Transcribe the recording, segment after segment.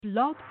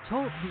Blog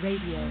Talk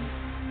Radio.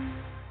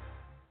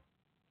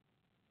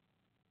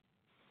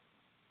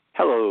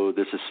 Hello,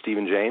 this is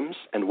Stephen James,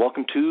 and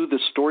welcome to The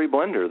Story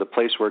Blender, the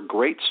place where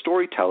great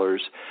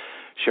storytellers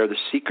share the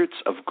secrets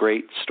of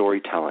great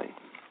storytelling.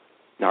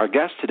 Now, our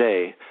guest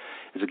today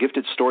is a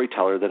gifted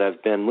storyteller that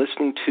I've been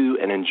listening to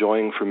and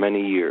enjoying for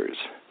many years.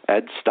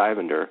 Ed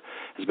Stivender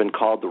has been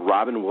called the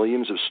Robin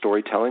Williams of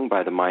storytelling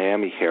by the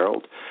Miami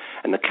Herald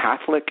and the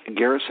Catholic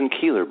Garrison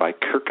Keillor by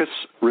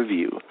Kirkus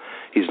Review.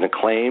 He's an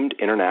acclaimed,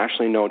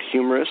 internationally known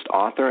humorist,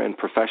 author, and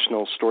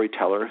professional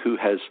storyteller who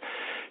has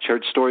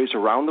shared stories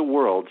around the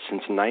world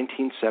since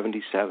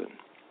 1977.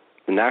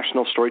 The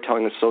National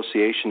Storytelling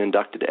Association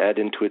inducted Ed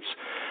into its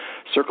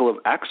Circle of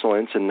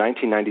Excellence in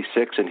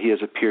 1996, and he has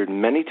appeared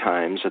many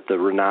times at the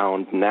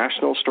renowned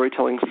National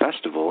Storytelling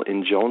Festival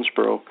in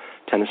Jonesboro,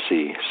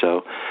 Tennessee.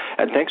 So,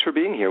 Ed, thanks for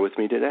being here with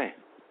me today.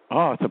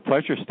 Oh, it's a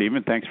pleasure,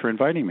 Stephen. Thanks for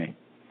inviting me.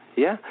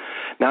 Yeah.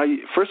 Now,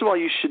 first of all,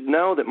 you should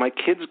know that my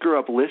kids grew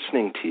up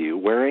listening to you,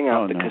 wearing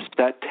out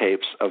cassette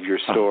tapes of your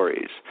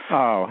stories.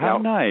 Oh, how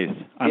nice.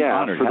 I'm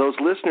honored. For those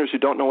listeners who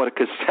don't know what a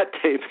cassette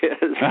tape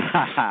is,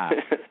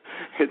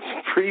 it's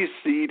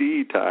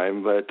pre-CD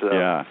time, but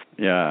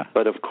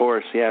But of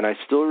course, and I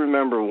still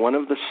remember one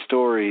of the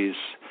stories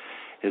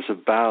is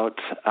about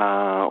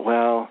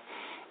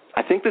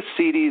I think the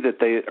CD that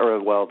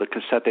the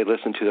cassette they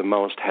listened to the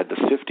most had the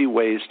 50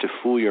 Ways to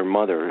Fool Your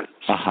Mother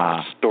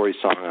story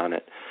song on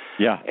it.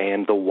 Yeah.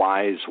 And the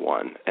Wise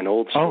One, an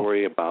old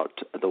story about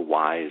the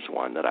Wise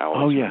One that I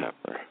always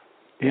remember.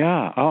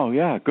 Yeah. Oh,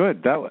 yeah.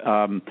 Good.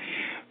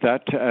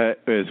 That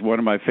is one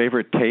of my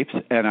favorite tapes,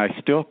 and I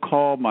still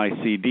call my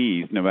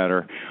CDs, no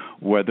matter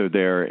whether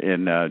they're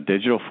in a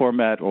digital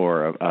format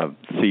or a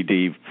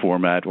CD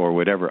format or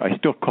whatever, I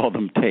still call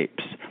them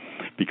tapes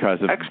because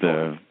of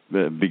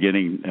the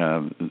beginning,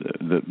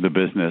 the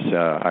business.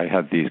 I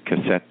have these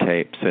cassette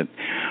tapes, and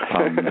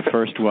the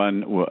first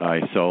one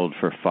I sold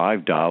for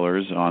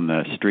 $5 on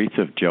the streets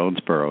of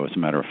Jonesboro, as a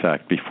matter of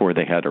fact, before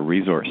they had a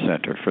resource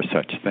center for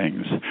such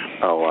things.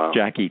 Oh, wow.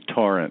 Jackie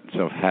Torrance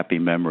of happy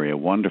memory, a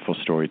wonderful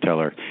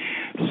storyteller,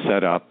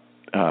 set up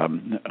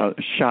a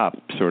shop,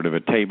 sort of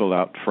a table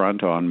out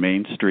front on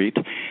Main Street,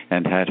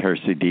 and had her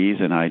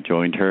CDs, and I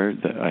joined her,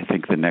 I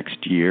think, the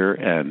next year,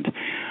 and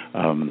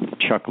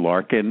Chuck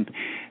Larkin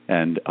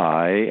and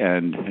I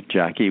and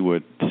Jackie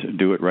would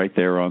do it right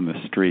there on the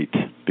street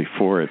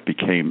before it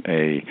became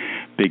a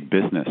big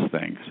business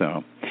thing.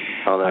 So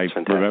I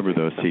remember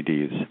those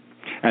CDs.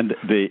 And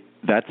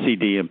that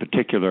CD in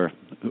particular,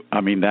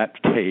 that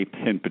tape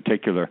in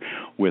particular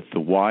with The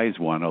Wise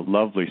One, a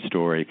lovely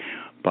story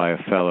by a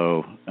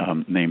fellow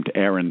named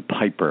Aaron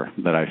Piper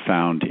that I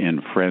found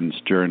in Friends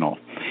Journal.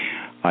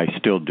 I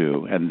still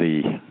do. And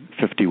the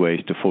 50 Ways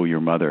to Fool Your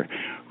Mother,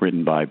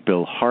 written by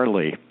Bill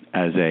Harley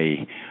as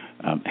a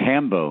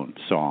ham bone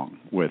song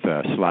with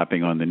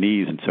slapping on the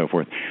knees and so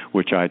forth,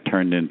 which I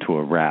turned into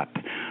a rap.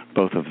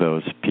 Both of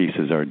those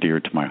pieces are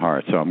dear to my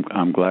heart. So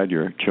I'm glad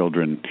your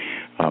children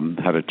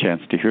had a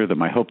chance to hear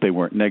them. I hope they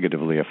weren't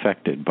negatively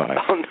affected by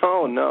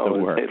no. the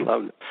work. They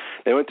loved it.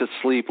 They went to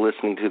sleep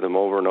listening to them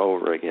over and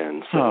over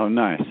again. So. Oh,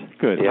 nice.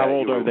 Good. Yeah, how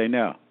old are they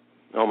now?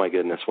 Oh, my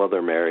goodness. Well,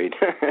 they're married.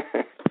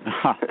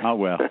 Oh,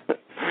 well.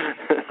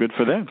 Good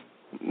for them.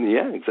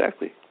 Yeah,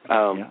 exactly.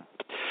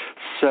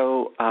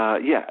 So,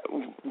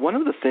 one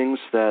of the things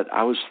that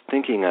I was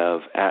thinking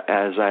of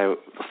as I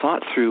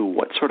thought through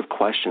what sort of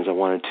questions I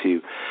wanted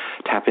to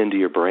tap into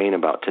your brain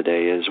about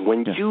today is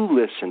when you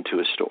listen to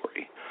a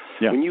story,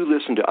 when you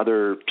listen to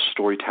other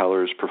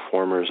storytellers,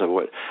 performers of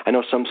what I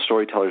know some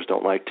storytellers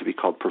don't like to be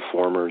called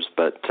performers,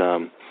 but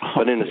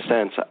in a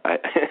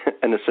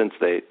sense,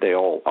 they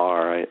all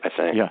are, I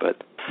think. Yeah.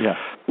 But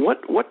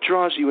what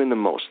draws you in the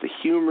most? The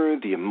humor,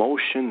 the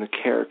emotion, the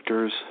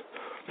characters?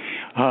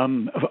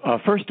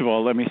 First of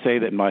all, let me say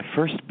that my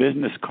first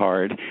business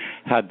card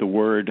had the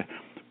word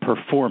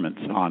performance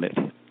on it.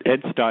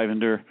 Ed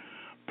Stivender,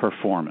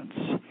 performance.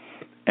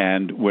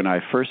 And when I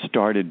first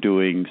started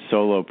doing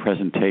solo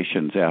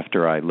presentations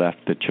after I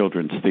left the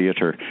children's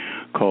theater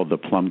called the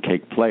Plum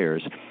Cake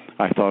Players,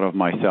 I thought of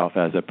myself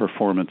as a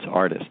performance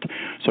artist.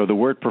 So the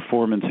word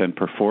performance and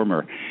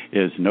performer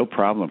is no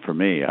problem for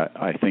me.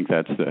 I think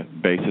that's the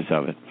basis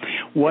of it.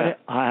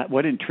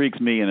 What intrigues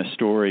me in a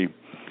story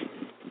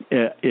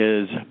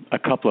is a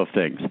couple of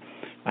things.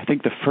 I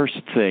think the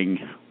first thing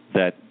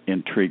that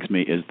intrigues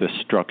me is the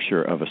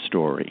structure of a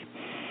story.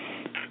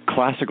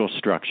 Classical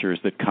structures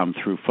that come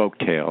through folk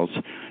tales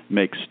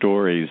make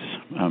stories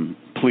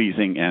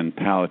pleasing and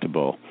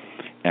palatable.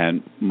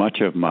 And much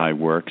of my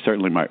work,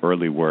 certainly my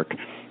early work,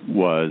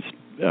 was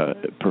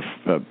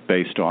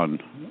based on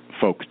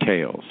folk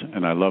tales.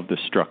 And I love the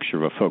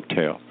structure of a folk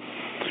tale.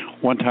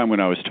 One time when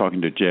I was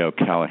talking to Jay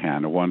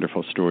O'Callahan, a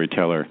wonderful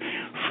storyteller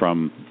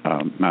from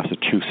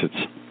Massachusetts,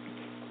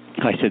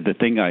 I said the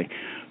thing I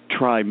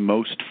try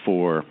most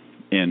for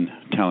in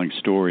telling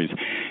stories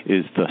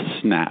is the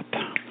snap,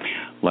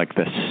 like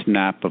the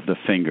snap of the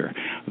finger,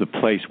 the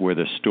place where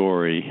the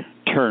story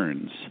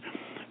turns,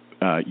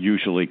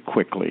 usually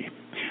quickly.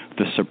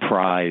 the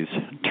surprise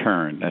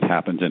turn that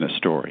happens in a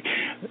story.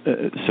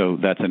 So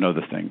that's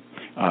another thing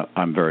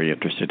I'm very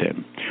interested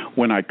in.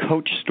 When I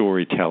coach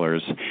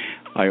storytellers,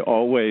 I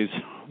always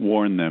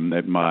warn them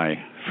that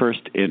my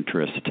first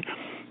interest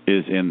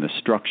is in the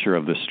structure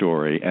of the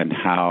story and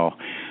how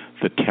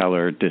the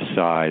teller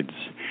decides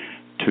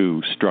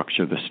to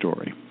structure the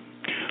story.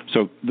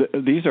 So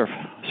these are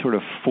sort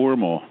of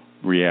formal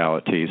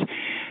realities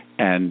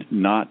and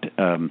not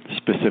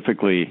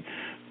specifically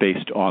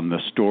based on the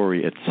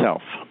story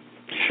itself.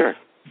 Sure.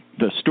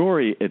 The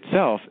story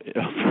itself,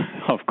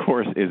 of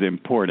course, is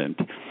important,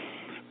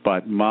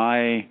 but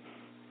my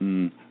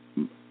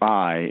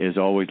eye is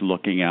always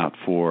looking out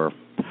for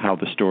how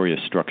the story is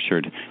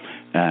structured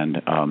and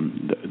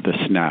the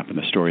snap in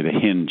the story, the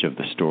hinge of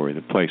the story,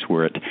 the place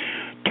where it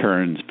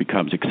turns,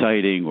 becomes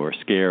exciting or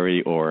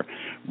scary or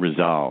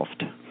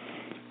resolved.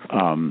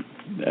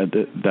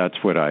 That's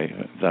what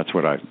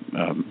I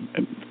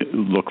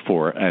look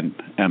for and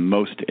am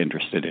most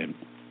interested in.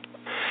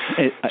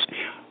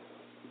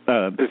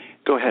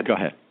 Go ahead. Go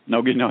ahead.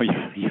 No, you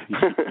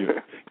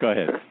go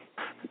ahead.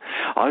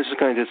 I was just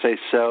going to say,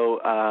 so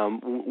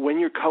when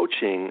you're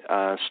coaching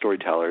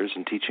storytellers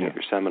and teaching at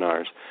your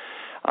seminars,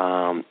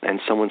 and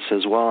someone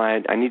says, "Well,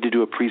 I need to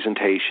do a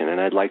presentation, and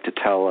I'd like to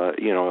tell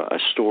a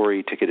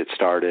story to get it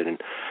started,"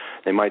 and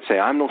they might say,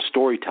 "I'm no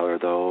storyteller,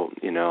 though.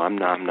 I'm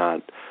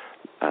not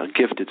a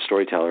gifted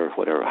storyteller or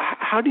whatever."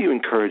 How do you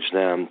encourage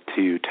them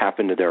to tap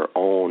into their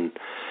own,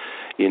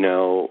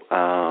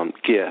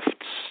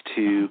 gifts?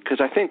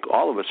 Because I think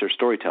all of us are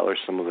storytellers.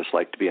 Some of us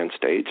like to be on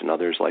stage, and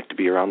others like to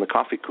be around the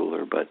coffee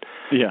cooler. But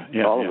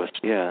all of us,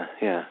 yeah.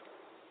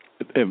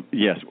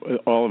 Yes,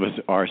 all of us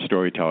are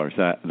storytellers.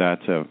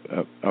 That's a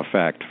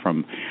fact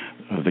from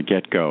the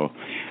get-go.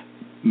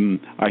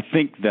 I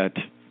think that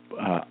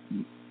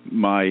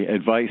my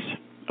advice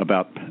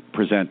about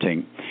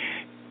presenting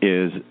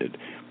is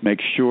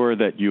make sure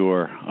that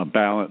you're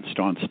balanced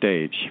on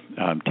stage,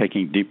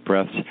 taking deep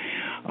breaths.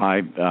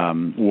 I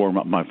warm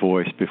up my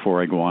voice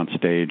before I go on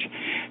stage,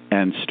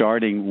 and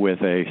starting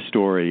with a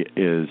story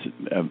is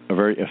a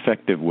very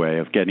effective way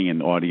of getting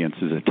an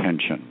audience's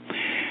attention.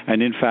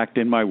 And in fact,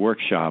 in my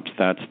workshops,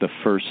 that's the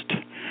first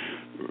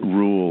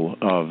rule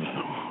of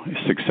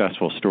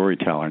successful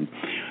storytelling,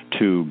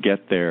 to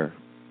get their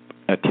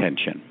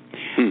attention.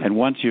 And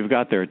once you've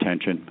got their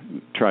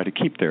attention, try to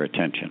keep their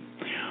attention.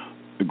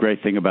 The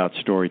great thing about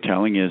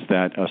storytelling is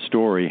that a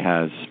story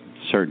has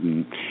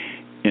certain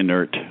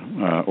inert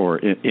or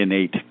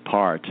innate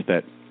parts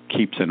that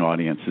keeps an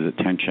audience's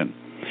attention.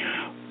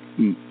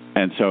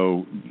 And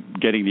so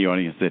getting the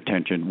audience's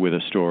attention with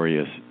a story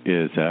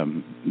is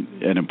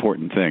an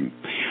important thing.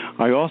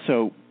 I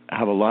also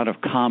have a lot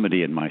of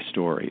comedy in my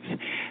stories,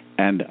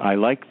 and I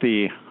like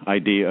the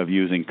idea of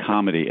using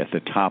comedy at the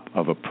top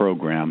of a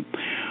program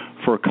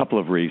for a couple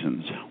of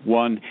reasons.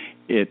 One,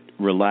 it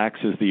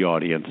relaxes the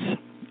audience,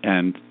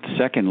 and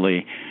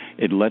secondly,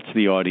 it lets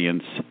the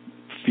audience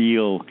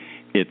feel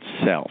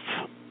itself.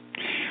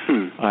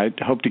 I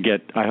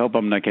hope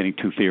I'm not getting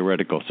too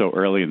theoretical so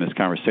early in this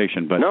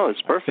conversation, but no,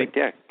 it's perfect.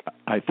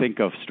 I think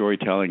of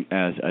storytelling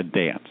as a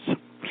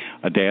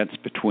dance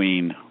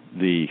between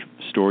the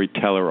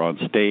storyteller on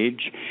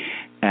stage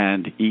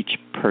and each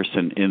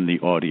person in the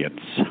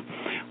audience.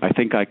 I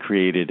think I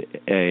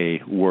created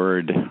a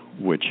word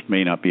which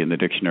may not be in the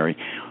dictionary,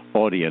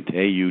 audient,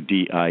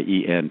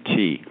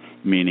 A-U-D-I-E-N-T,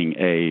 meaning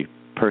a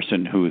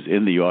person who's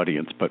in the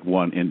audience but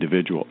one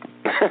individual.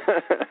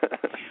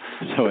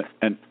 So,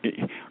 and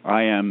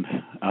I am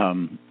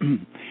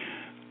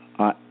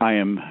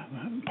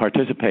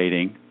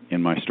participating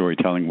in my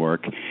storytelling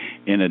work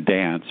in a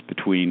dance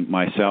between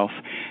myself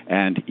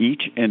and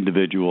each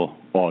individual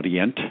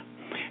audience,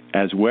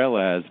 as well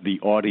as the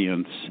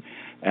audience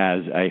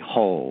as a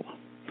whole.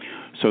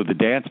 So the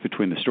dance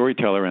between the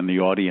storyteller and the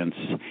audience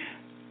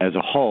as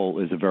a whole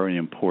is a very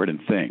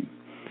important thing.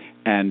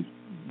 And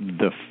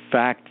the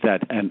fact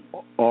that an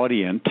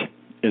audience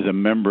is a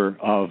member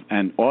of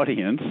an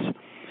audience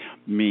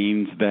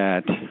means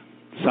that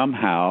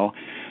somehow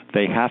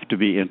they have to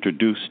be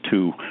introduced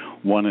to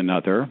one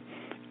another,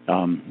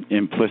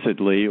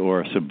 implicitly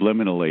or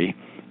subliminally.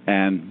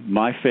 And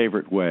my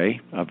favorite way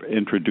of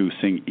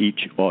introducing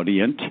each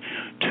audience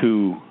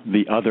to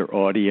the other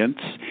audience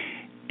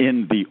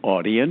in the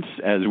audience,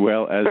 as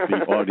well as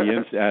the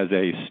audience as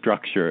a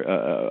structure,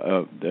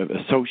 a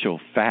social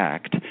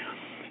fact,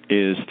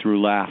 is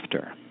through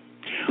laughter.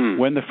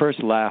 When the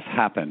first laugh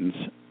happens,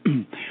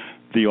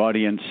 the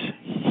audience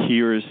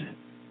hears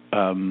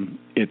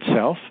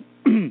itself,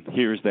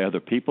 hears the other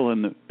people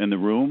in the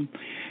room,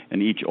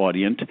 and each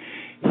audience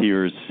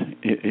hears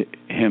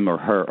him or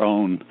her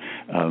own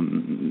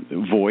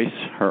voice,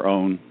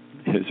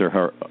 his or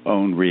her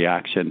own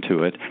reaction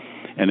to it,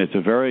 and it's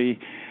a very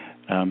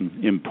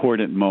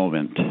important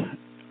moment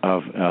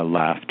of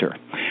laughter.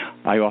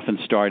 I often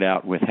start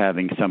out with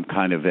having some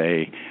kind of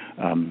a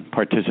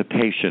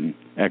participation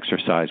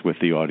exercise with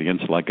the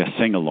audience, like a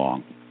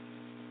sing-along.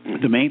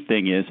 The main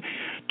thing is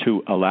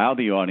to allow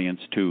the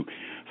audience to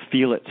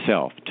feel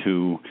itself,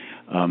 to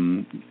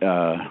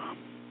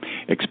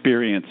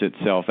experience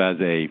itself as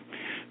a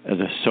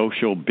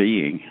social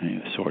being,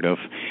 sort of,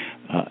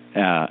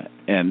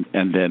 and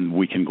then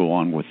we can go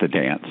on with the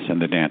dance,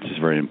 and the dance is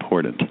very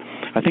important.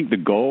 I think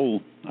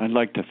I'd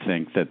like to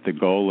think that the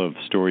goal of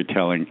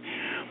storytelling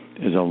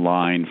is a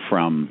line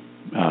from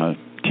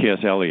T.S.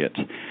 Eliot,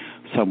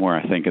 somewhere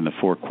I think in the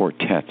Four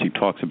Quartets. He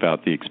talks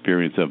about the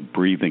experience of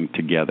breathing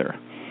together.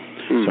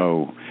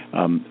 So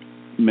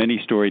many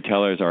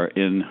storytellers are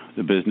in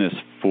the business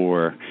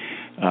for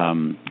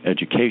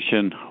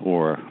education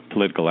or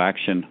political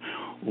action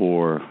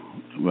or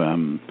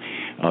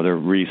other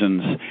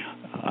reasons.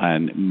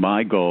 And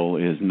my goal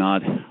is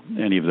not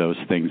any of those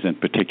things in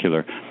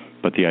particular,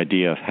 but the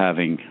idea of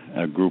having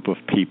a group of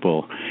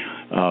people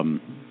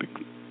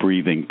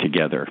breathing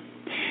together,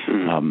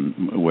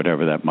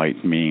 whatever that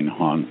might mean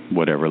on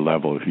whatever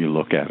level you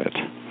look at it.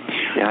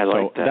 Yeah, I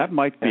like that. That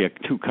might be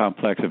too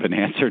complex of an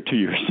answer to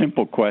your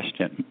simple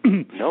question.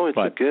 No, it's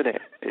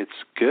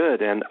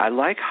good. And I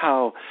like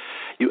how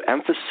you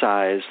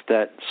emphasize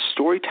that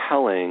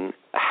storytelling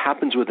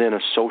happens within a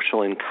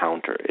social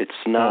encounter. It's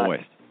not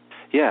always.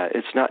 Yeah,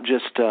 it's not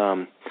just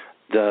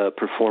the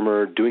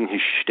performer doing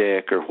his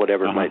shtick or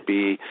whatever it might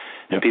be,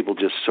 and people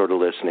just sort of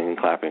listening and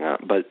clapping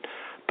up. But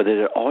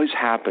it always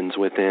happens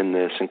within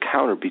this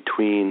encounter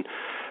between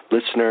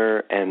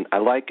listener, and I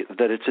like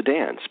that it's a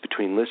dance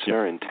between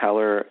listener and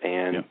teller,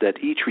 and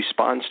that each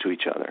responds to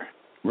each other.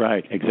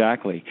 Right,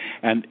 exactly.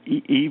 And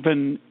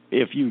even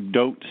if you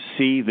don't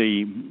see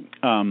the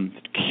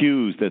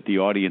cues that the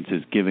audience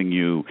is giving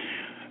you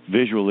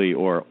visually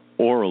or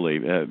orally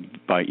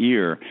by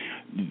ear,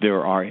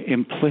 there are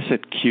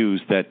implicit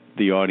cues that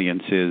the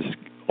audience is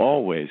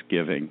always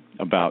giving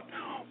about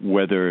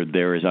whether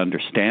there is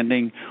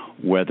understanding,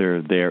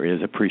 whether there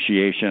is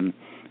appreciation,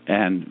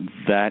 and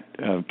that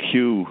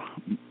cue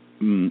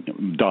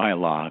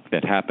dialogue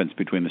that happens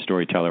between the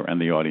storyteller and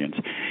the audience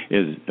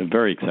is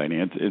very exciting.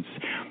 It's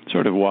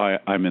sort of why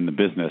I'm in the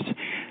business.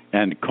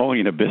 And calling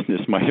it a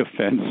business might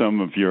offend some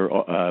of your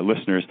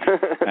listeners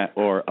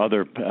or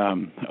other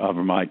of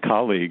my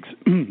colleagues,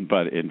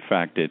 but in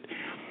fact, it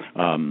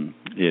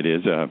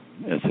is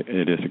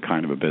a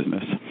kind of a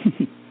business.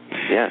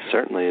 Yeah,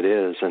 certainly it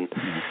is.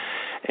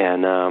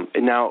 And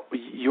now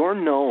you're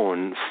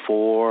known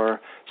for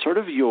sort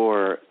of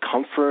your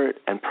comfort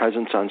and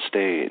presence on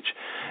stage.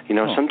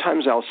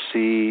 Sometimes I'll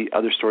see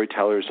other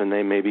storytellers and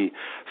they maybe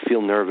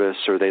feel nervous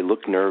or they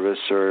look nervous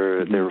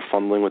or they're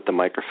fumbling with the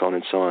microphone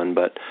and so on.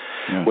 But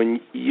when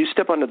you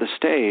step onto the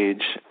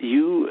stage,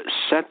 you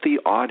set the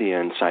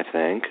audience, I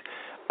think,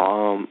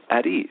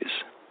 at ease,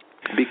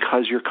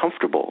 because you're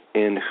comfortable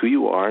in who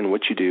you are and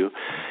what you do.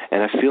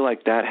 And I feel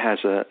like that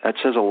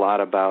says a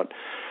lot about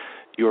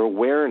your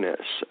awareness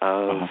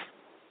of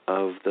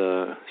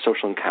the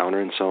social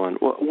encounter and so on.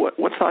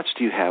 What thoughts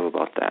do you have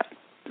about that?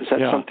 Is that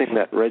something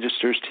that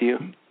registers to you?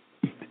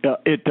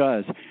 It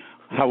does.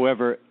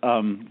 However,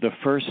 the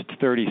first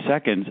 30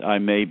 seconds I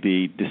may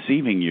be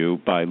deceiving you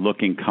by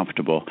looking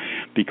comfortable,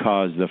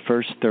 because the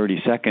first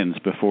 30 seconds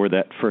before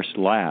that first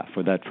laugh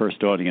or that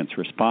first audience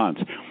response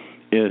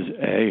is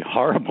a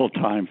horrible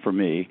time for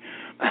me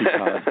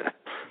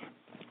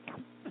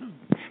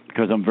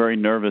because I'm very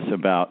nervous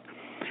about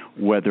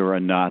whether or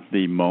not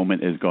the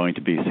moment is going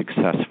to be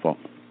successful.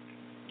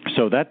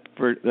 So that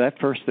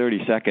first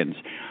 30 seconds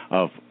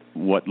of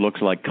what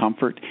looks like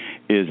comfort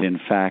is, in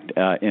fact,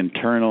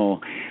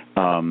 internal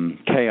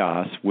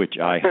chaos, which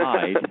I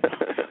hide.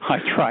 I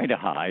try to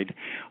hide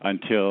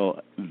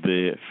until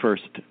the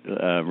first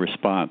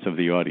response of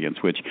the audience,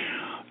 which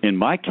in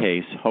my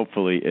case,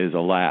 hopefully, is a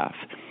laugh.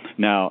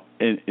 Now,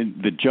 in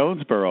the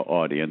Jonesboro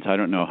audience, I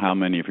don't know how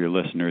many of your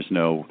listeners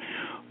know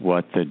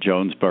what the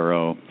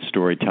Jonesboro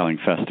Storytelling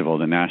Festival,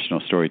 the National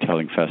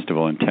Storytelling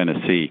Festival in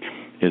Tennessee,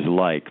 is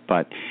like,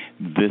 but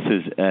this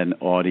is an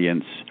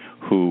audience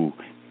who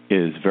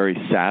is very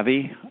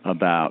savvy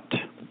about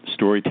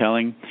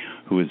storytelling,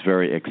 who is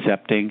very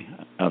accepting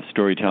of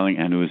storytelling,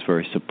 and who is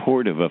very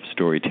supportive of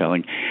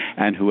storytelling,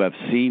 and who have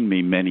seen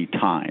me many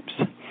times.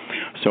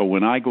 So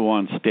when I go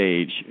on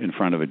stage in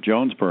front of a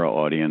Jonesboro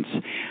audience,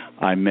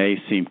 I may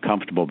seem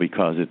comfortable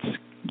because it's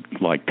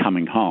like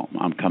coming home.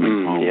 I'm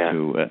coming home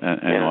to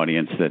an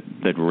audience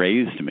that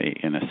raised me,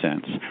 in a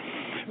sense,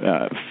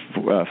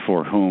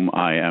 for whom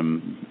I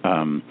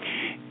am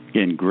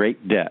in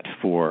great debt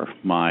for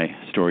my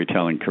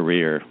storytelling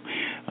career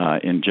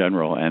in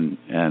general and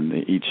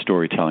each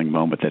storytelling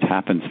moment that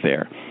happens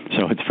there.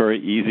 So it's very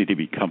easy to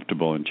be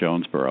comfortable in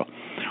Jonesboro,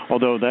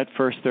 although that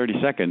first 30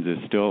 seconds is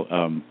still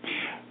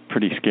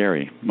pretty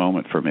scary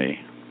moment for me.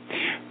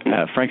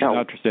 Frank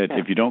Sinatra said,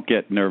 if you don't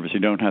get nervous, you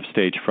don't have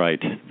stage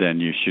fright, then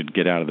you should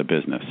get out of the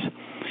business.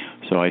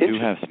 So I do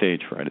have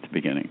stage fright at the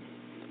beginning.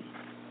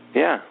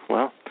 Yeah,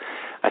 well,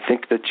 I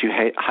think that you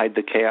hide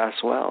the chaos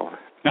well.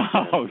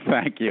 Oh,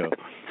 thank you.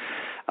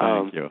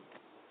 Thank you.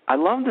 I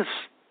love this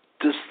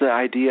just the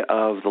idea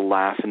of the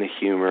laugh and the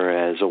humor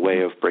as a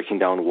way of breaking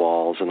down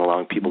walls and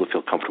allowing people to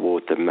feel comfortable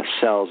with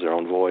themselves, their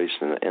own voice,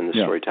 and the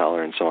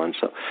storyteller, and so on.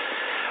 So,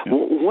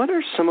 what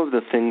are some of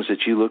the things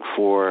that you look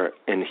for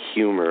in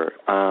humor?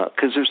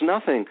 Because there's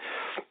nothing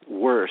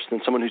worse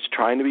than someone who's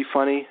trying to be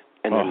funny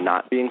and they're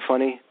not being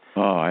funny.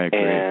 Oh, I agree.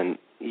 And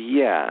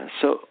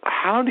so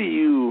how do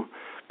you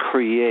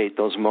create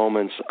those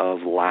moments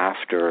of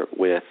laughter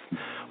with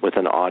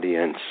an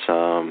audience?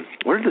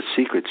 What are the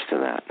secrets to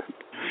that?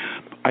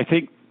 I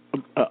think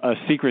a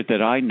secret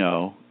that I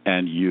know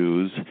and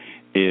use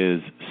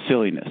is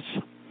silliness.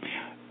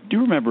 Do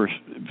you remember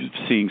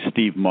seeing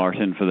Steve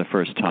Martin for the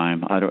first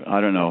time? I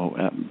don't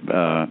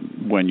know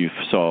when you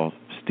saw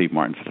Steve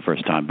Martin for the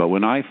first time, but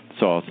when I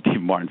saw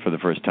Steve Martin for the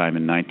first time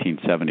in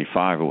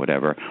 1975 or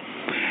whatever,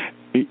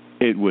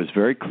 it was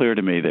very clear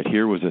to me that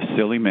here was a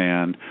silly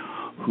man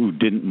who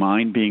didn't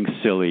mind being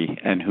silly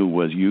and who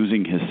was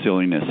using his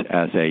silliness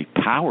as a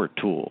power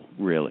tool,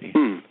 really,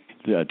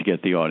 to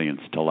get the audience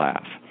to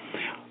laugh.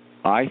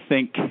 I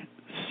think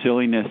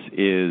silliness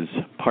is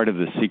part of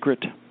the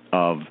secret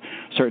of,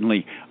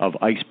 certainly, of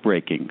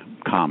ice-breaking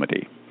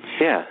comedy.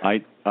 Yeah.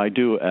 I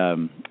do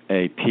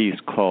a piece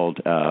called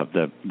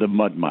the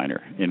Mud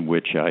Miner, in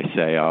which I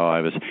say,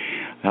 I was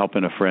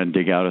helping a friend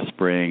dig out a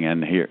spring,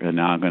 and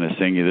now I'm going to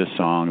sing you this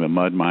song, the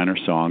Mud Miner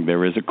song.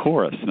 There is a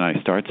chorus, and I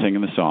start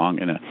singing the song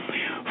in a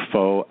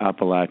faux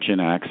Appalachian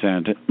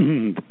accent,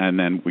 and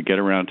then we get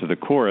around to the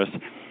chorus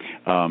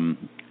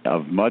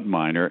of Mud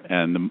Miner,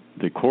 and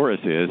the chorus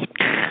is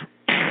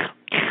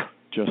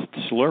just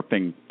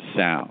slurping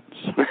sounds.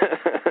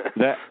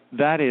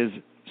 That is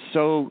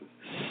so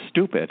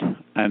stupid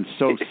and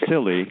so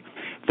silly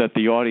that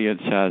the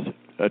audience has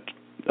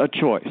a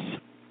choice.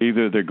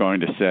 Either they're going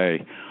to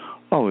say,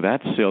 "Oh,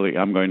 that's silly,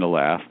 I'm going to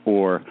laugh,"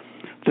 or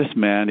 "This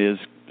man is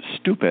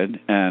stupid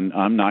and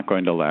I'm not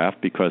going to laugh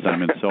because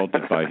I'm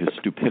insulted by his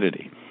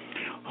stupidity."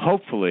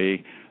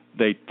 Hopefully,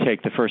 they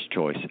take the first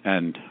choice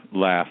and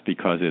laugh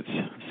because it's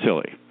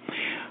silly.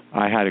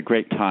 I had a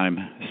great time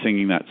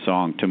singing that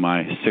song to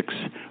my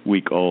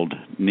 6-week-old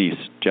niece,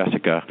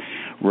 Jessica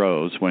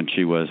Rose, when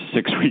she was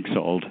 6 weeks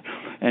old.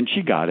 And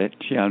she got it.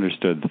 She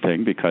understood the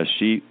thing because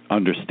she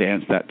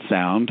understands that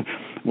sound,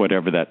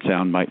 whatever that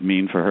sound might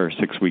mean for her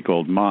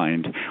 6-week-old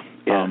mind.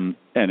 Yeah.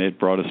 And it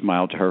brought a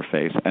smile to her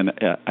face. And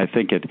I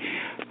think it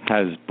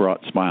has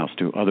brought smiles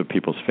to other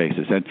people's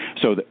faces. And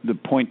so the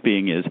point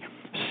being is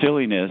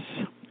silliness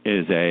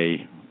is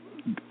a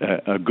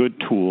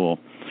good tool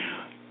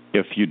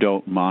if you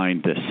don't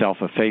mind the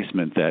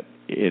self-effacement that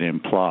it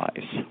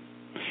implies.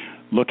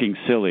 Looking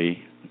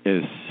silly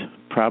is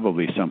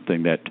probably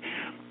something that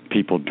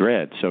people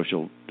dread.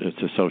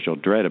 It's a social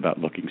dread about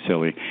looking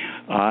silly.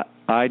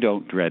 I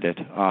don't dread it.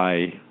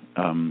 I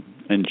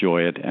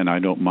enjoy it, and I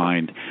don't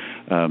mind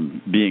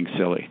being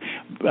silly.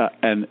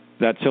 And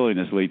that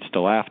silliness leads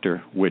to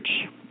laughter, which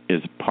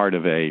is part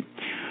of a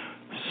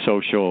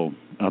social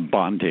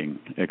bonding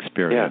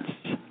experience.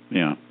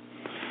 Yeah.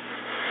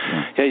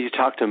 Yeah, you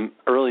talked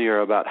earlier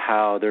about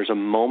how there's a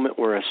moment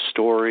where a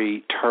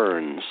story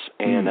turns,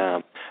 and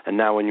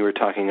now when you were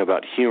talking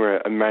about humor,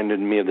 it reminded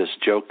me of this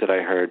joke that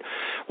I heard.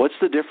 What's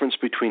the difference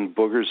between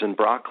boogers and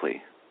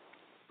broccoli?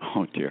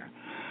 Oh, dear.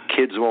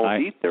 Kids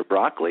won't eat their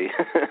broccoli.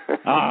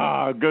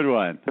 Good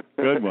one.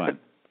 Good one.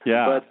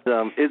 Yeah. But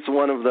it's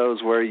one of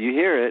those where you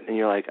hear it, and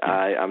you're like,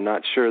 I'm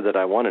not sure that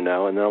I want to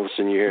know, and then all of a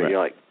sudden you hear it, and you're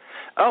like,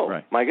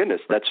 my goodness,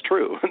 that's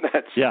true.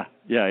 That's where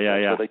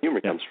the humor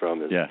comes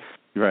from.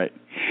 Right.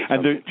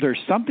 And there's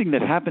something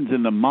that happens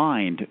in the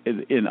mind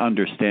in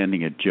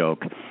understanding a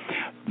joke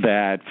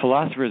that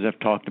philosophers have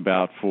talked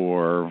about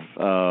for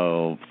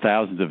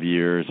thousands of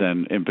years,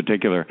 and in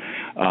particular,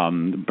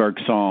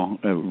 Bergson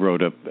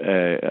wrote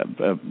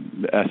a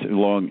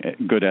long,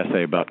 good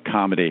essay about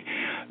comedy,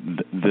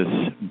 this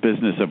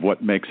business of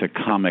what makes a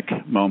comic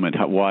moment,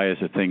 why is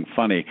a thing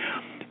funny,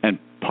 and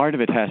part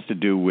of it has to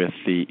do with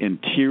the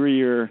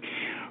interior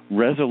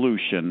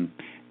resolution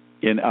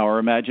in our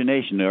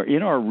imagination, or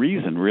in our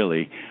reason,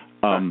 really,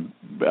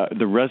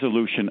 the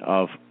resolution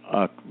of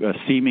a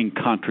seeming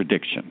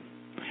contradiction.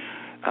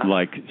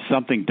 Like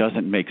something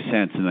doesn't make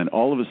sense, and then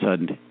all of a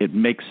sudden it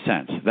makes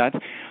sense.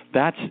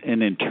 That's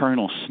an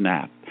internal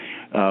snap.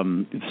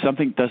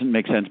 Something doesn't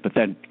make sense, but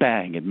then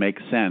bang, it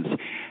makes sense.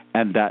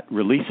 And that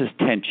releases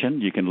tension.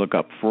 You can look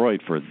up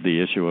Freud for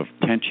the issue of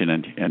tension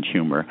and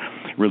humor.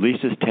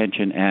 Releases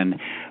tension, and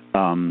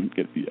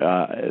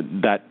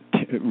that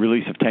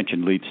release of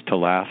tension leads to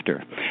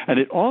laughter. And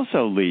it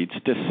also leads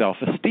to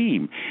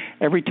self-esteem.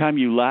 Every time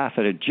you laugh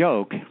at a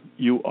joke,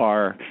 you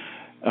are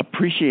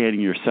appreciating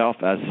yourself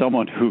as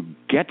someone who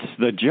gets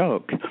the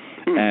joke.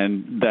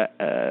 And that,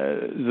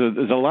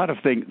 there's a lot of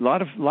things, a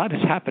lot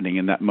is happening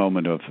in that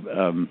moment of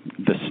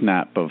the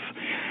snap of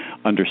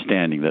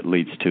understanding that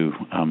leads to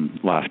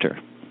laughter.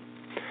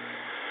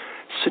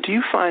 So do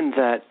you find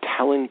that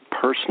telling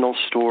personal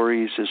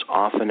stories is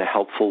often a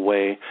helpful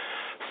way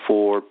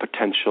for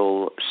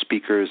potential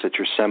speakers at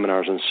your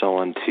seminars and so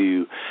on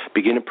to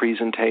begin a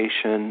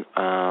presentation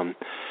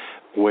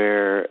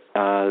where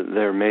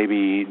they're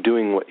maybe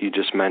doing what you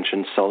just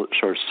mentioned, sort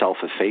of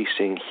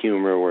self-effacing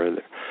humor, where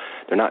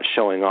they're not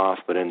showing off,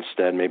 but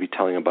instead maybe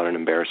telling about an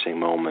embarrassing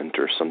moment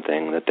or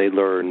something that they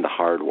learned the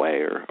hard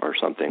way or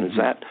something. Mm-hmm.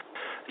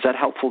 Is that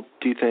helpful,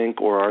 do you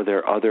think, or are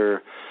there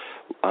other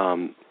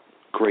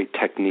great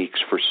techniques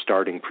for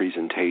starting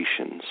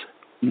presentations?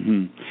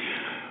 Mm-hmm.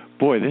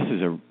 Boy, this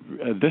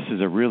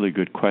is a really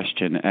good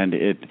question, and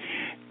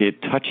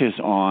it touches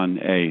on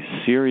a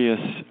serious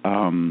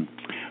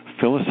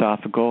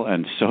philosophical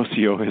and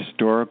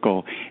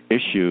socio-historical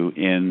issue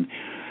in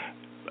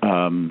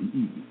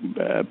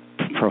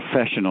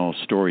professional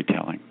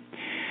storytelling,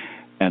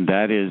 and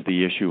that is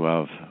the issue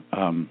of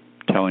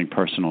telling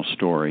personal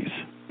stories.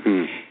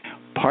 Hmm.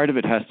 Part of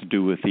it has to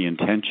do with the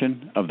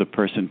intention of the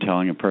person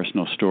telling a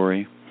personal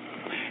story.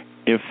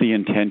 If the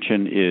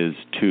intention is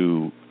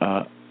to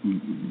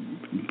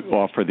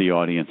offer the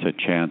audience a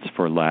chance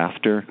for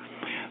laughter,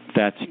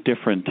 that's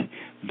different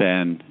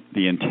than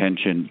the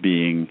intention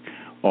being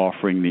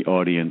offering the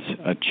audience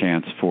a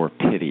chance for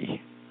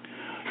pity,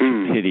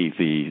 to pity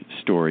the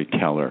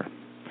storyteller.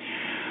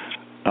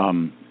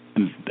 And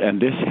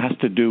this has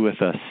to do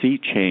with a sea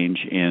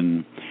change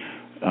in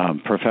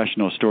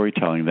professional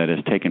storytelling that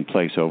has taken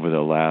place over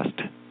the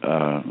last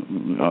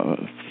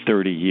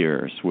 30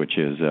 years, which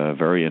is a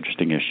very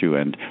interesting issue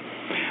and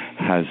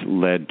has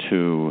led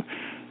to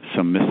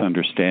some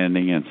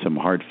misunderstanding and some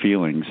hard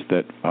feelings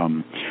that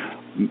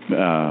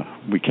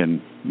we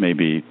can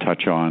maybe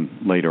touch on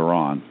later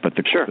on. But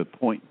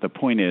the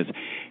point is,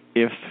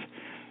 if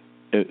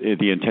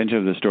the intention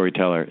of the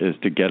storyteller is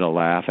to get a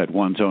laugh at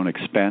one's own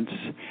expense,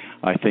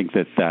 I think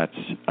that's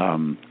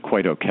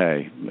quite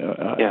okay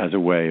as a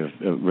way of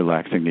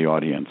relaxing the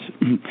audience.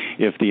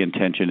 If the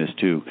intention is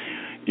to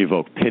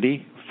evoke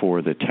pity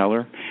for the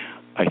teller,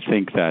 I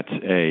think that's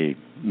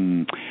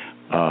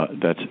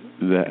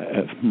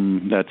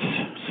that's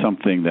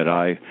something that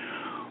I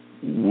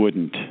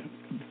wouldn't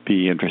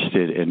be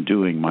interested in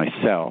doing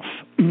myself,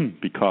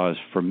 because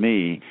for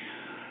me,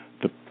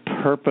 the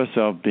purpose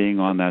of being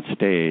on that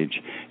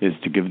stage is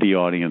to give the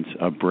audience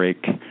a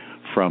break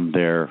from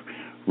their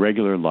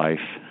regular life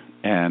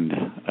and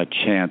a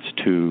chance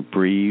to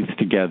breathe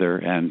together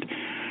and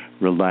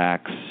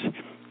relax.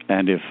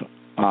 And if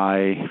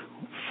I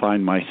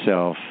find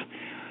myself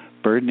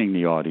burdening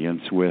the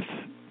audience with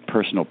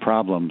personal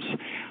problems,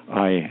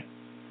 I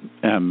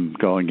am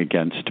going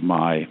against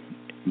my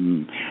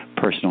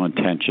personal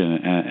intention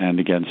and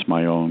against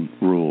my own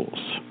rules.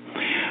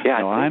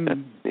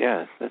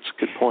 Yeah, that's a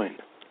good point.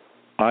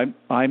 I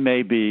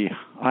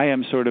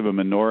am sort of a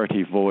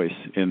minority voice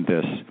in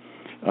this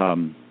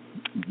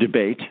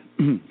debate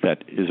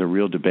that is a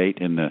real debate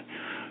in the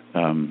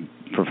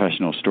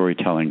professional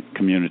storytelling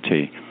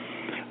community.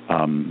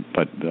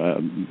 But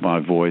my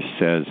voice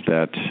says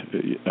that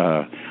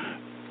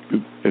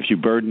if you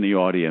burden the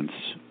audience,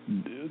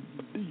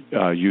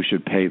 you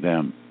should pay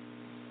them.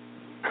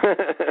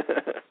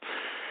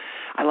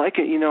 I like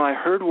it. I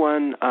heard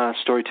one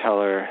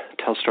storyteller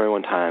tell a story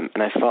one time,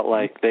 and I felt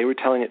like they were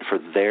telling it for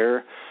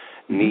their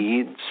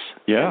needs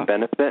and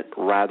benefit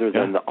rather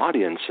than the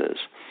audience's.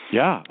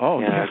 Yeah.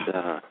 Oh,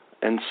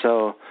 and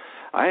so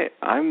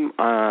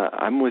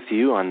I'm with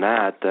you on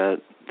that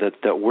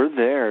we're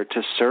there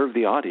to serve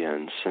the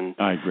audience, and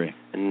I agree,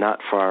 and not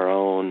for our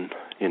own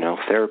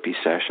therapy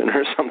session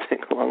or something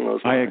along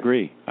those lines.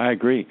 I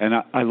agree. And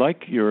I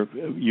like your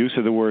use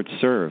of the word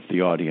serve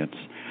the audience.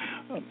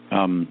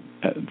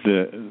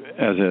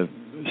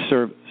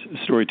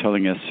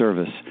 Storytelling as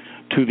service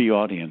to the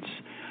audience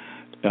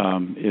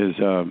is,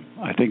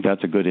 I think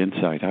that's a good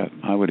insight.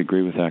 I would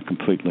agree with that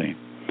completely.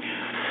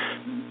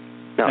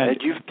 Now,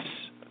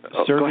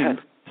 go ahead.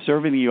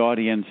 Serving the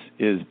audience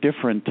is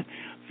different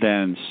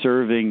than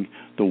serving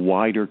the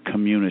wider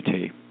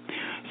community.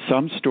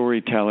 Some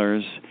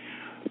storytellers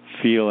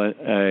feel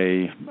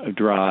a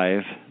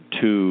drive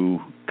to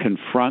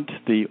confront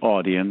the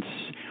audience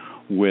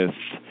with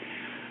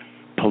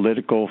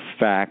political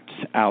facts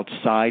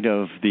outside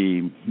of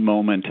the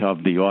moment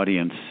of the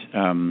audience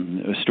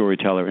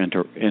storyteller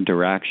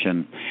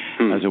interaction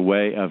as a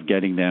way of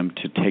getting them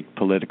to take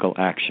political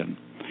action.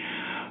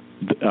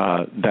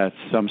 That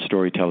some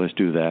storytellers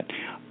do that.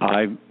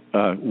 I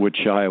would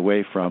shy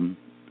away from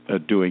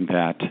doing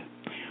that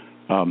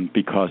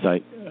because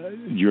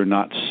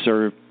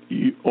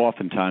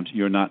oftentimes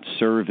you're not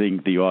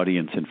serving the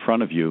audience in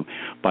front of you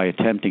by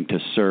attempting to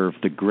serve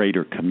the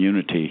greater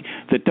community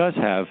that does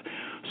have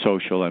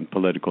social and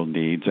political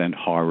needs and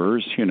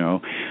horrors.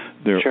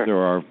 There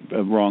are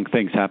wrong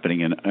things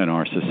happening in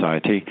our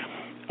society,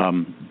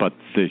 but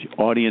the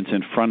audience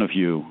in front of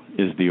you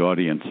is the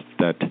audience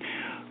that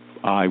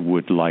I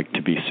would like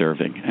to be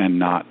serving, and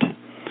not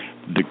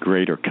the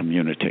greater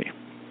community.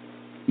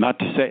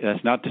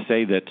 That's not to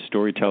say that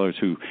storytellers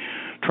who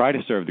try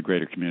to serve the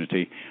greater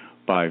community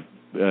by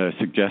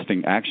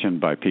suggesting action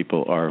by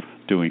people are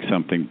doing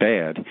something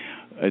bad.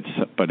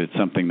 But it's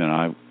something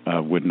that I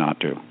would not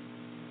do.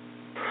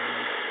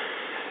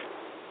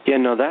 Yeah,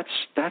 no, that's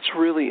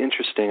really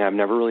interesting. I've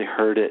never really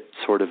heard it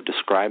sort of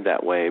described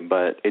that way,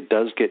 but it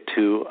does get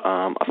to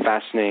a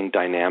fascinating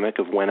dynamic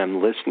of when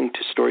I'm listening to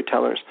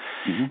storytellers,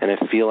 and I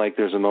feel like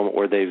there's a moment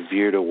where they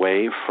veered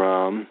away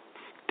from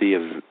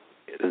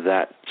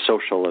that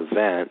social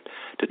event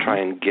to try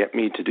and get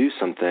me to do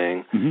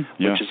something,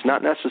 which is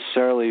not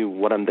necessarily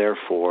what I'm there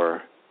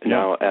for.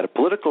 Now, at a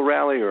political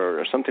rally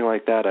or something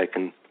like that, I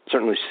can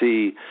certainly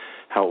see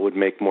how it would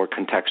make more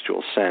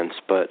contextual sense.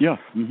 But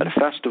at a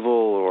festival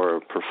or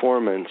a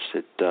performance,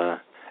 it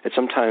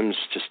sometimes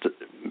just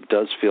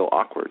does feel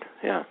awkward.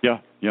 Yeah,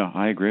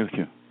 I agree with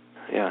you.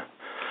 Yeah.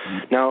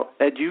 Now,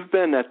 Ed, you've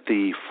been at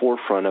the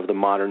forefront of the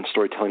modern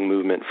storytelling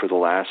movement for the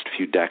last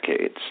few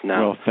decades.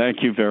 Now, well,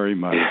 thank you very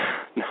much.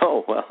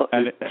 No, well,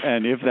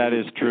 and if that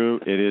is true,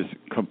 it is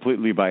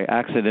completely by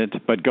accident.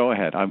 But go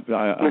ahead. Go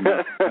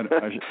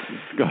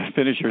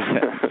finish your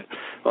sentence.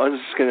 Well, I was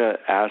just going to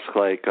ask,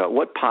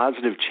 what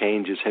positive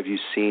changes have you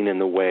seen in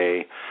the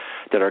way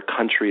that our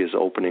country is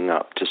opening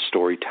up to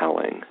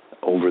storytelling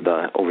over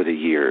the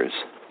years?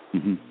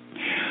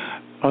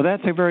 Oh,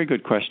 that's a very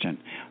good question.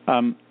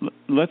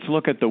 Let's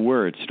look at the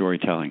word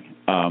storytelling.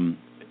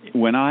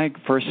 When I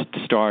first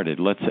started,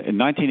 in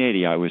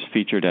 1980, I was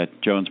featured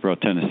at Jonesboro,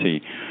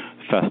 Tennessee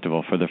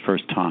Festival for the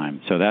first time.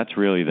 So that's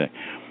really the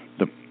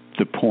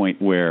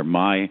point where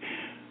my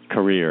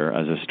career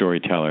as a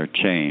storyteller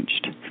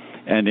changed.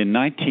 And in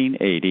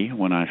 1980,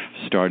 when I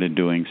started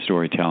doing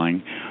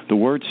storytelling, the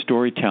word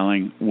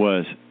storytelling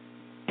was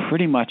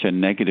pretty much a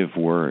negative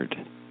word.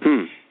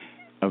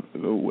 I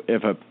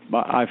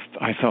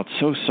felt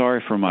so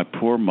sorry for my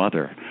poor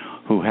mother,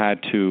 who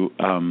had to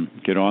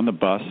get on the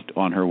bus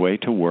on her way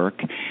to work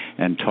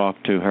and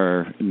talk to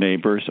her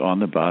neighbors on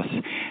the bus.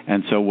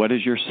 And so what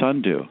does your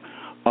son do?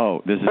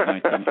 Oh, this is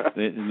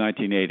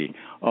 1980.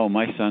 Oh,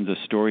 my son's a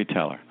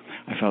storyteller.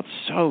 I felt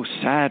so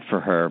sad for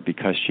her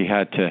because she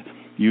had to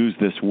use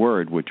this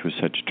word, which was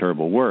such a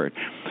terrible word.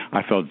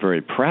 I felt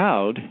very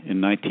proud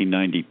in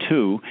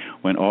 1992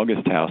 when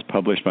August House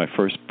published my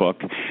first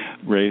book,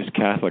 Raised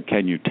Catholic,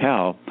 Can You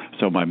Tell?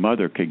 So my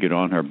mother could get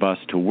on her bus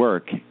to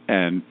work.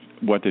 And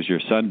what does your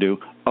son do?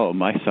 Oh,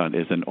 my son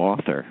is an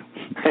author.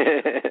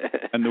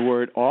 And the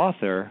word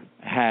author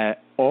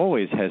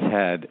always has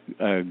had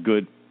a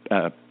good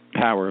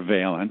power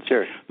valence.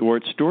 Sure. The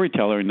word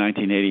storyteller in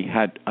 1980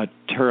 had a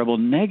terrible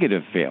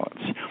negative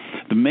valence.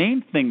 The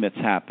main thing that's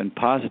happened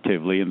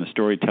positively in the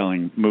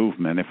storytelling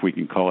movement, if we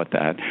can call it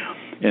that,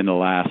 in the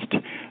last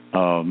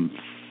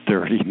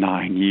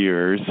 39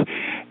 years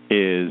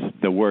is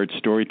the word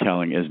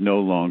storytelling is no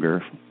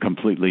longer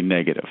completely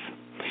negative.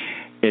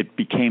 It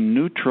became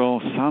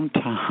neutral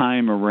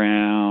sometime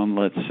around,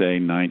 let's say,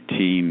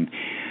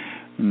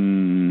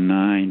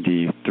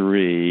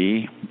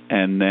 1993,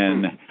 and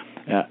then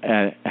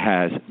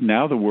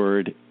now the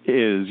word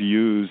is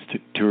used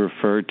to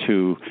refer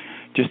to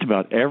just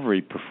about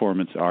every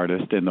performance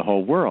artist in the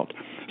whole world.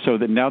 So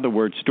that now the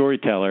word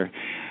storyteller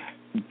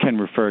can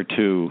refer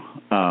to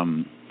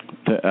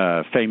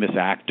famous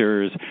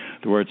actors.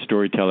 The word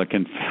storyteller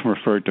can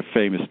refer to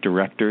famous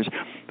directors.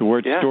 The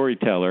word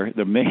storyteller,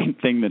 the main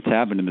thing that's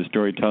happened in the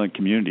storytelling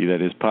community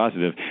that is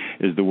positive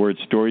is the word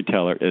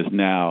storyteller is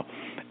now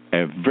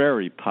a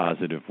very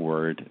positive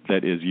word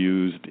that is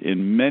used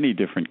in many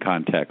different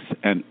contexts,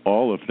 and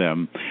all of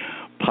them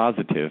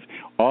positive,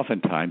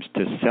 oftentimes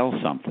to sell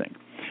something.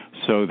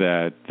 So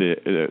that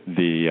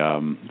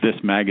this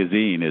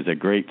magazine is a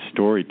great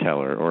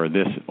storyteller, or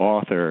this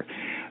author,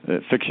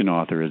 fiction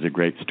author, is a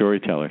great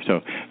storyteller.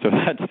 So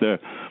that's the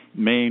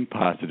main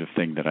positive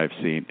thing that I've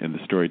seen in the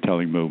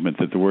storytelling movement,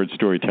 that the word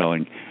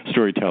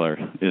storyteller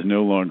is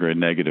no longer a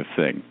negative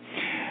thing,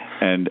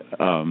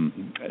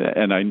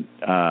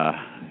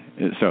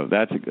 so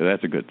that's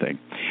a good thing.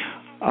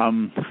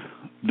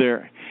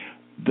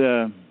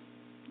 The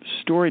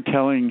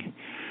storytelling.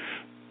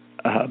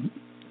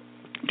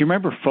 Do you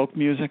remember folk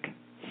music?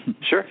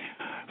 Sure.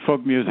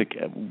 Folk music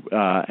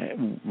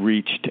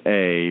reached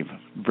a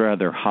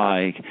rather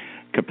high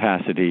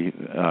capacity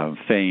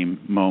fame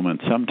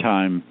moment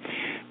sometime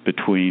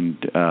between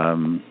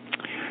the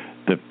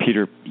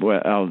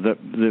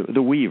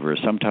Weavers,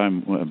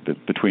 sometime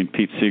between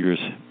Pete Seeger's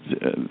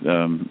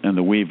and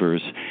the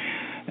Weavers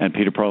and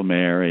Peter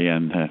Palmieri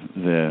and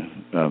the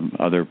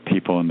other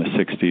people in the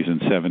 60s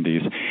and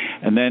 70s.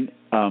 And then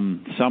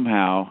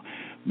somehow,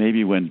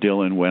 maybe when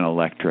Dylan went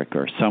electric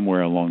or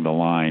somewhere along the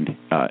line,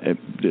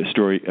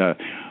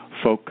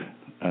 folk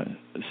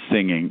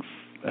singing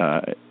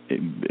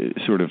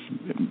sort of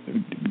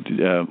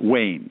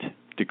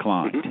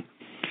declined.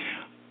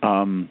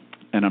 And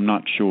I'm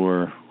not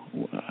sure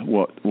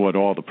what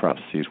all the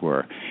processes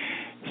were.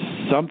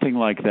 Something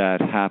like that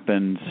has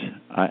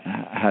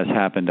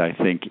happened, I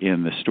think,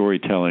 in the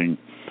storytelling,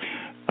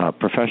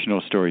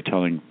 professional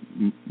storytelling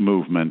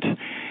movement,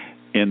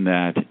 in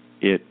that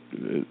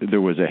there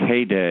was a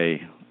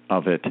heyday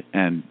of it,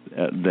 and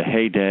the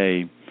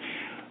heyday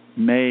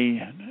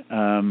may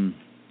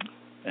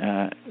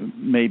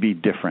be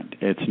different.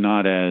 It's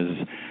not as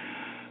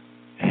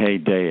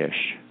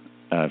heydayish,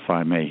 if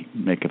I may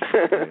make a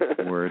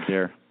word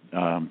there.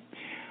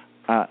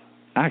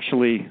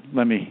 Actually,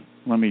 let me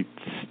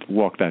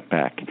walk that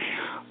back.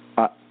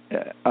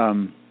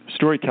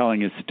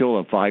 Storytelling is still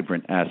a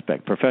vibrant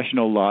aspect.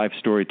 Professional live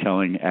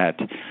storytelling at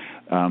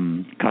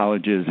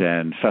colleges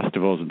and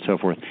festivals and so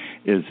forth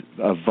is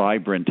a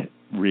vibrant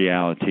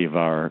reality of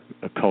our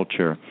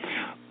culture.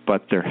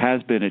 But there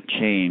has been a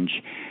change,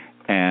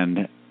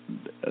 and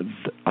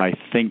I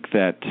think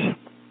that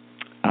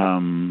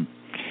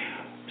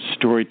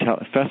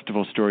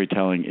festival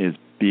storytelling is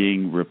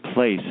being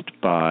replaced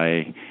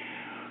by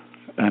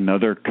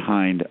another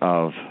kind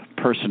of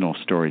personal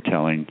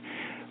storytelling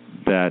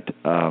that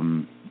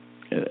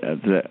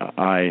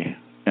I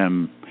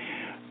am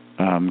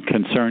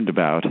concerned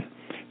about,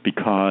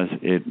 because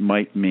it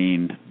might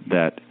mean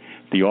that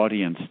the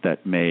audience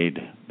that made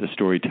the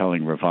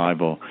storytelling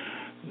revival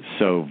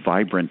so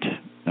vibrant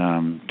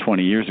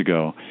 20 years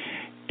ago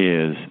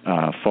is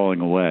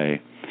falling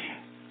away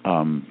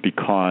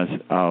because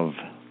of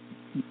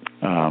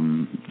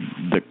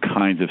the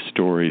kinds of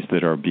stories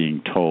that are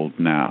being told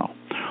now.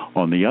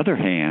 On the other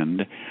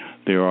hand,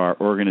 there are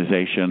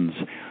organizations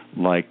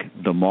like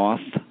The Moth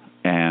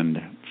and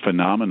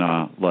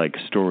phenomena like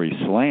Story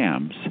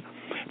Slams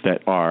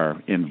that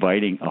are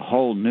inviting a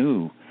whole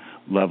new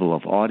level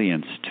of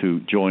audience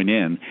to join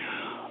in,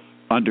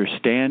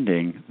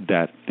 understanding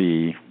that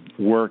the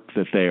work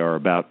that they are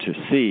about to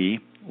see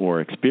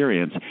or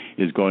experience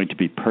is going to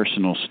be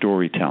personal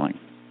storytelling.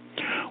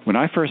 When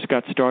I first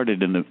got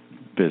started in the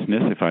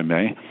business, if I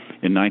may,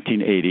 in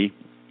 1980,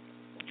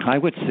 I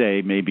would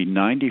say maybe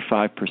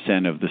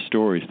 95% of the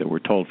stories that were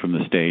told from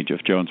the stage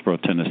of Jonesboro,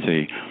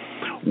 Tennessee,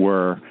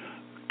 were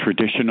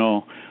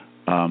traditional,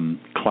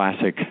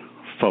 classic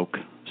folk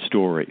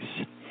stories.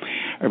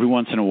 Every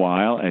once in a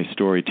while, a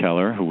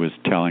storyteller who was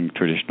telling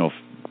traditional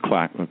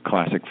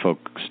classic folk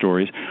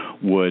stories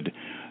would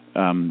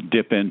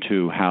dip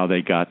into how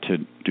they got to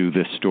do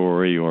this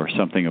story or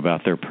something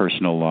about their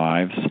personal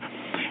lives.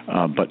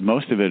 But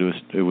most of it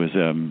was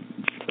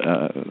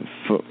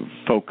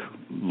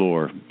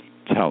folklore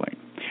telling,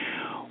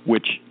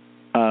 which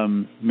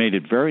made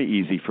it very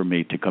easy for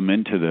me to come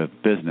into the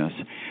business,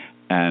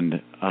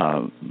 and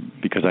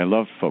because I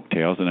love folk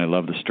tales and I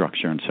love the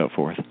structure and so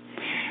forth.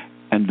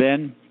 And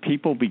then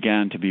people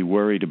began to be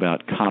worried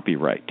about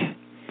copyright.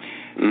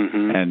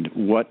 Mm-hmm. And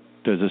what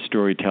does a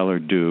storyteller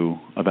do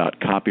about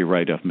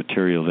copyright of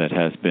material that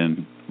has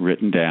been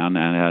written down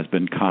and has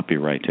been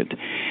copyrighted?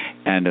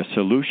 And a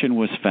solution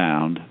was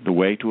found. The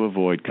way to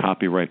avoid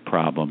copyright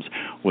problems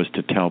was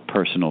to tell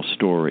personal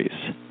stories.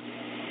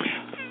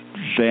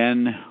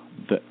 Then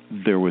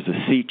there was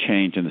a sea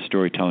change in the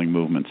storytelling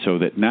movement, so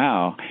that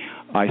now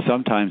I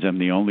sometimes am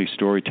the only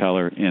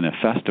storyteller in a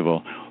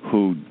festival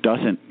who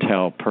doesn't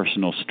tell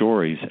personal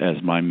stories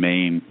as my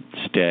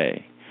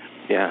mainstay.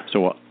 Yeah.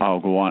 So I'll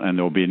go on, and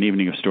there will be an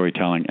evening of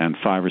storytelling, and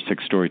 5 or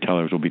 6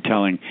 storytellers will be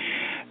telling,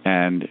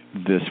 and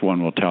this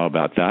one will tell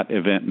about that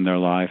event in their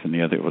life, and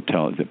the other will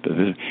tell,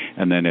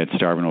 and then Ed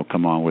Starvin will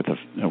come on with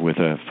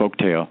a folk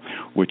tale,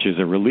 which is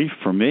a relief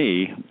for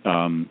me,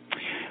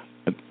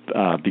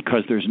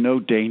 because there's no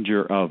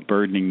danger of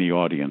burdening the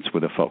audience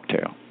with a folk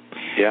tale.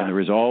 Yeah. And there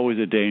is always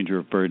a danger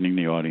of burdening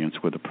the audience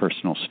with a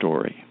personal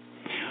story.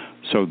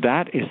 So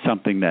that is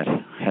something that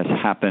has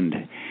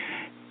happened,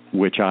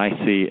 which I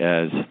see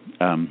as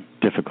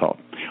difficult.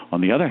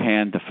 On the other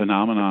hand, the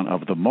phenomenon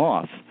of The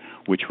Moth,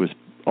 which was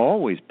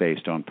always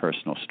based on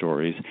personal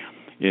stories,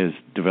 is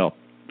developing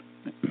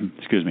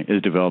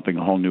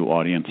a whole new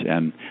audience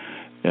and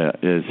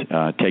is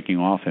taking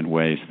off in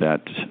ways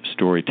that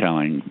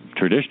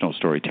traditional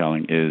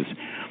storytelling, is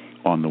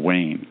on the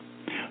wane.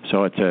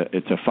 So it's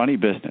a funny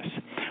business.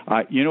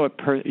 You know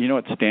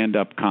what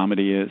stand-up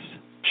comedy is?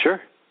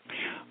 Sure.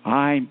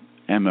 I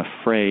am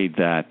afraid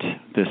that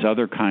this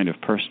other kind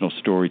of personal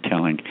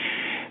storytelling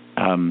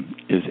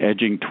is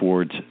edging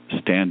towards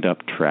stand-up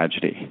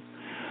tragedy.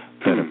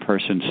 That a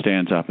person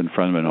stands up in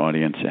front of an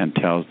audience and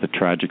tells the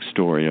tragic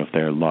story of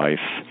their life.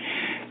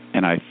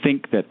 And I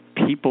think that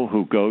people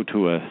who go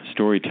to a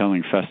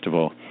storytelling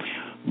festival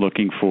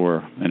looking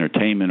for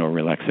entertainment or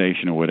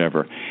relaxation or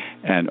whatever,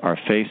 and are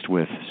faced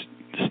with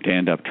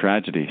stand-up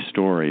tragedy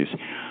stories,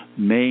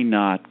 may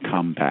not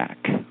come back.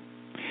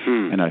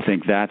 And I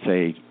think that's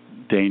a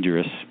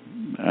dangerous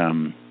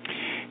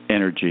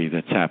energy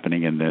that's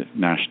happening in the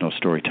national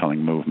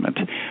storytelling movement,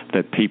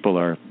 that people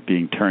are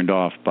being turned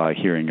off by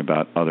hearing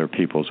about other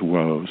people's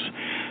woes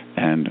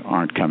and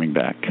aren't coming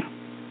back.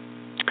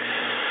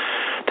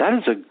 That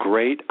is a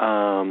great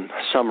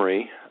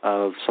summary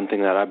of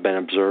something that I've been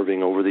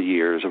observing over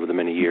the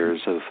many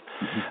years of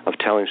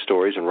telling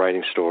stories and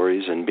writing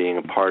stories and being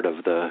a part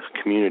of the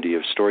community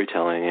of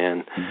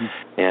storytelling.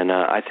 And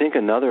I think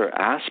another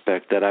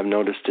aspect that I've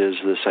noticed is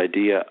this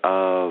idea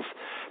of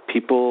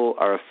people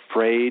are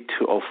afraid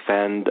to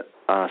offend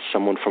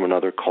someone from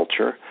another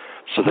culture,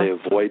 so they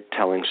avoid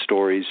telling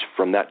stories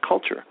from that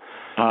culture.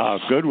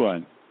 Good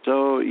one.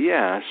 So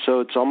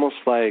it's almost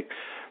like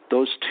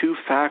those two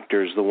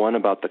factors, the one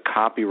about the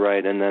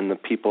copyright, and then the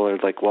people are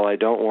like, well, I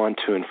don't want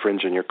to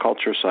infringe on your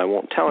culture, so I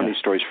won't tell any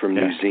stories from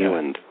New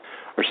Zealand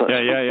or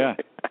something. Yeah.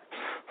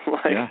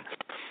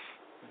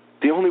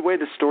 The only way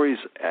the stories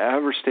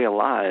ever stay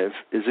alive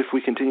is if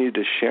we continue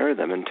to share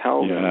them and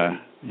tell them.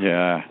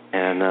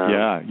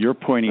 And you're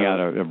pointing out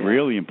a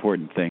really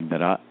important thing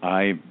that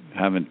I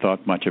haven't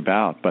thought much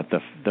about, but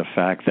the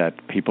fact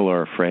that people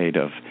are afraid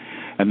of,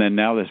 and then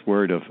now this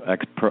word of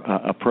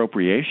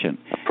appropriation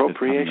is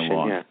coming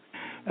along,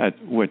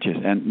 which is,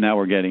 and now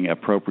we're getting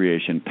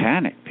appropriation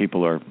panic.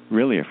 People are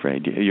really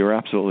afraid. You're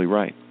absolutely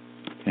right.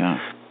 Yeah.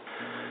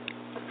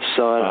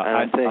 So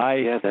I think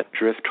that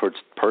drift towards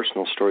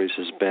personal stories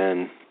has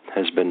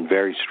been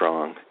very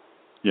strong.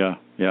 Yeah.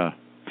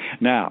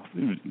 Now,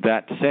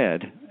 that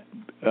said,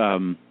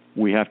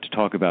 we have to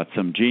talk about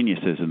some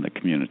geniuses in the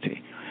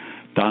community.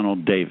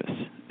 Donald Davis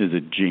is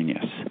a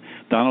genius.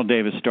 Donald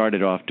Davis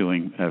started off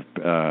doing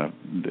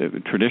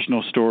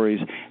traditional stories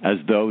as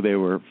though they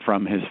were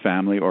from his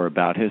family or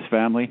about his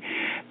family,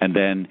 and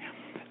then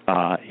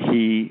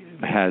he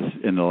has,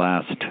 in the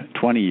last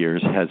 20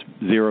 years, has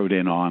zeroed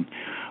in on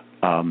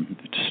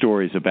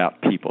stories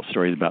about people,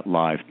 stories about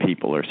live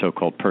people, or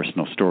so-called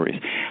personal stories.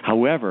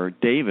 However,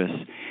 Davis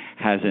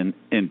has an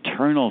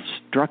internal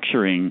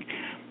structuring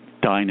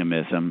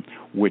dynamism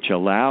which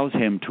allows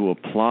him to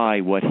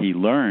apply what he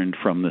learned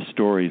from the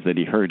stories that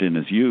he heard in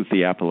his youth,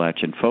 the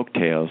Appalachian folk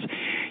tales.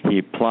 He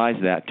applies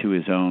that to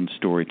his own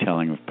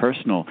storytelling of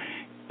personal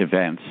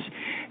events,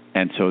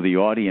 and so the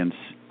audience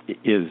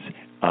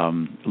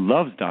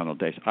loves Donald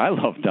Davis. I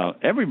love Donald.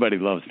 Everybody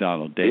loves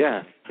Donald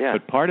Davis. Yeah.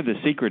 But part of the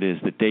secret is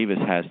that Davis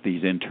has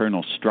these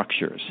internal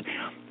structures,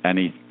 and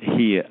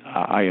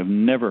I have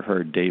never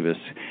heard Davis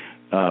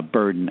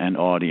burden an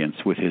audience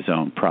with his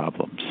own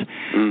problems.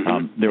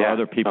 Mm-hmm. There are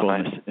other people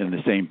in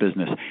the same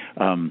business.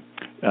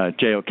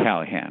 J.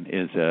 O'Callahan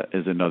is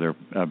another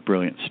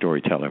brilliant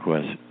storyteller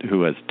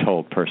who has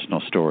told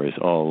personal stories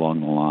all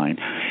along the line,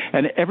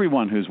 and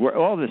everyone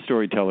all the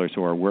storytellers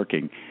who are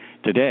working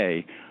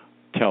today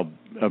tell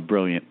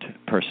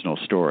brilliant personal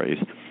stories.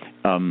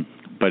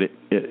 But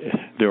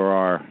there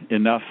are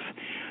enough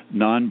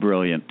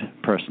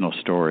non-brilliant personal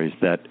stories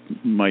that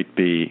might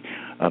be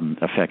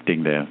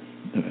affecting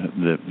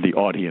the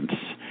audience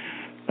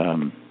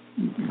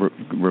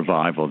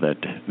revival that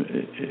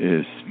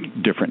is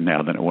different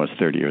now than it was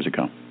 30 years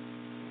ago.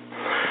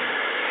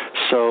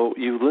 So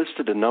you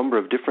listed a number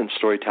of different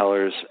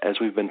storytellers as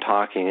we've been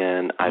talking,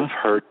 and I've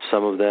heard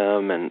some of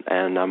them,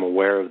 and I'm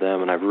aware of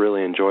them, and I've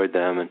really enjoyed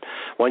them. And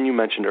one you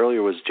mentioned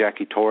earlier was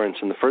Jackie Torrance,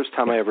 and the first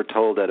time I ever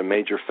told at a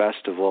major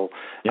festival,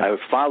 I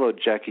followed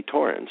Jackie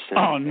Torrance.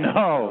 Oh,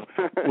 no.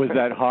 Was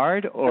that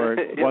hard or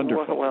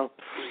wonderful? Well,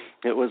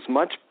 it was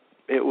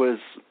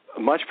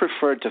much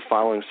preferred to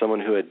following someone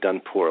who had done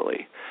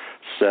poorly.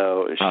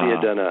 So she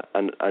had done a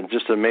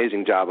just an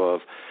amazing job of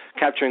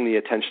capturing the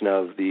attention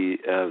of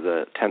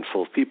the tent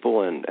full of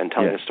people and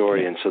telling a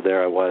story. And so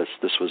there I was.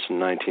 This was in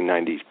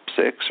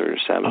 1996 or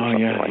 7,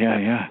 something like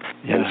that.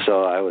 Yeah. And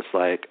so I was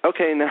like,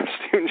 okay, now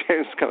Stephen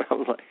James is coming. I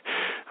was like,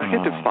 I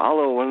get to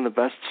follow one of the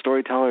best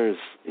storytellers,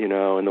 in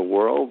the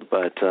world.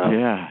 But So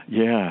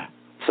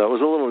it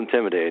was a little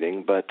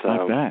intimidating, but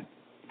like that.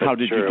 How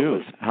did you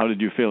do? How did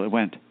you feel it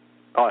went?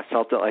 Oh, I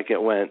felt like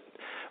it went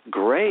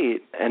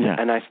great,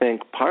 and I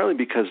think partly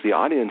because the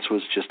audience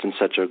was just in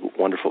such a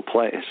wonderful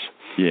place.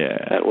 Yeah,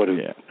 that would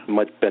have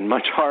been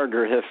much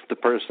harder if the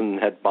person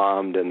had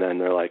bombed, and then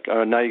they're like,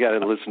 "Oh, now you got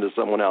to listen to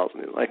someone else,"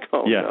 and you're like,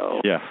 "Oh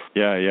no." Yeah.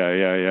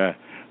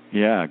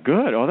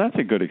 Good. Oh, that's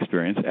a good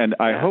experience, and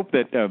I hope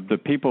that the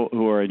people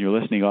who are in your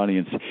listening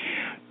audience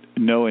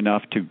know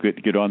enough to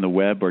get on the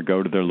web or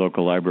go to their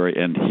local library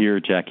and hear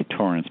Jackie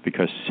Torrance,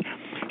 because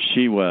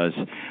she was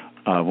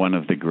one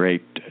of the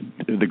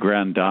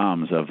grand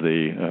dames of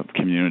the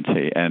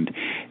community, and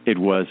it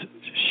was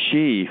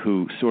she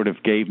who sort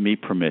of gave me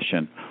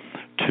permission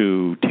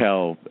to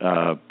tell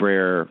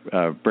Brer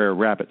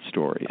Rabbit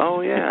stories.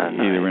 Oh yeah,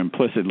 either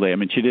implicitly. I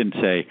mean, she didn't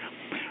say.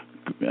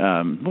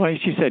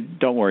 She said,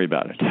 "Don't worry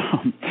about it."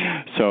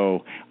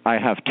 So I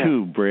have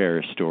 2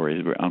 Brer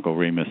stories, Uncle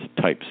Remus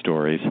type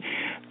stories,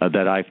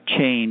 that I've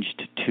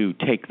changed to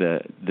take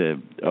the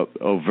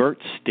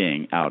overt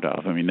sting out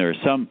of. I mean, there is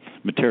some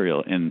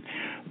material in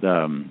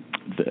the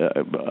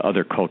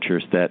other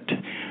cultures that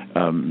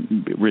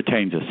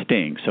retains a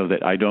sting, so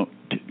that I don't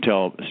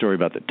tell a story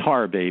about the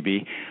tar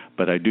baby,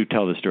 but I do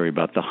tell the story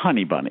about the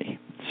honey bunny.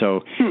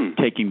 So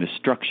taking the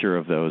structure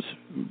of those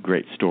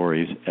great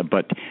stories,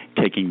 but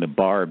taking the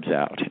barbs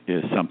out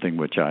is something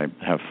which I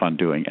have fun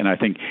doing. And I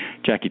think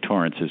Jackie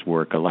Torrance's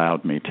work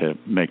allowed me to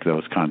make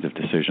those kinds of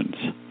decisions.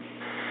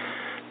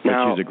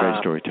 Now, she's a great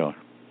storyteller.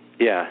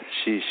 Yeah,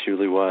 she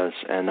surely was.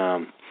 And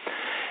now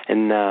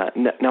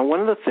one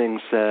of the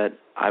things that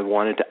I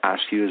wanted to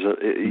ask you is,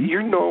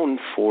 you're known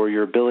for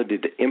your ability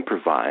to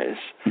improvise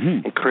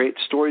and create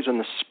stories on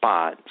the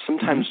spot,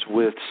 sometimes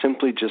with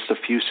simply just a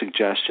few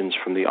suggestions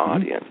from the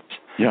audience.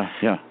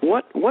 Yeah.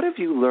 What have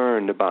you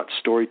learned about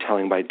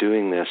storytelling by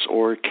doing this,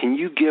 or can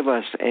you give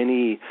us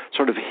any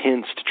sort of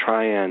hints to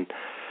try and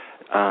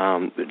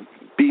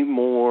be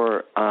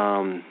more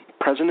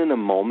present in the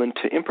moment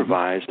to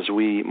improvise as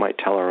we might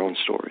tell our own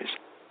stories?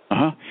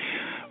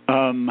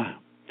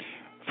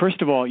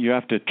 first of all, you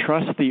have to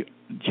trust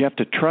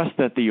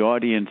that the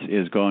audience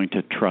is going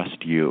to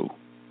trust you.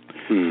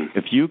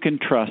 If you can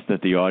trust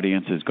that the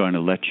audience is going to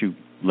let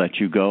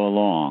you go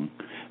along,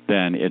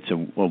 then it's a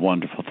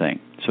wonderful thing.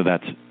 So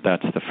that's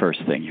the first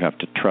thing. You have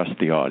to trust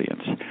the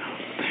audience.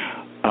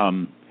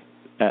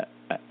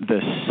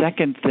 The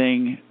second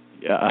thing,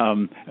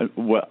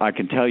 I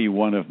can tell you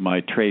one of my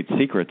trade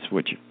secrets,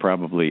 which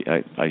probably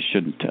I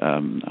shouldn't.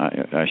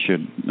 I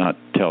should not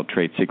tell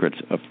trade secrets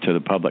to the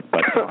public,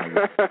 but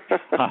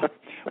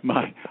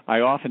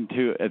I often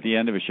do at the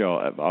end of a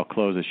show. I'll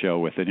close a show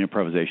with an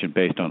improvisation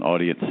based on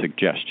audience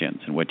suggestions,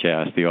 in which I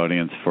ask the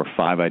audience for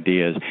 5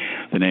 ideas: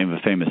 the name of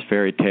a famous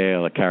fairy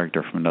tale, a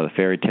character from another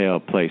fairy tale, a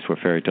place where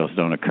fairy tales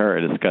don't occur,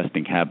 a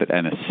disgusting habit,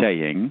 and a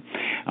saying.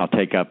 I'll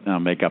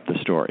make up the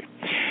story.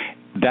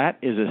 That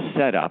is a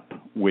setup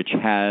which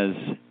has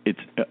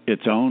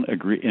its own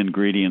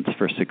ingredients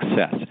for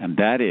success, and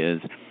that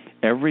is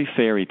every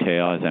fairy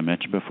tale, as I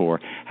mentioned before,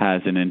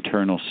 has an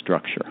internal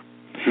structure.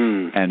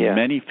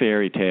 Many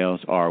fairy tales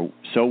are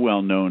so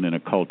well known in a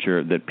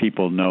culture that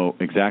people know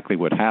exactly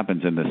what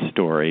happens in the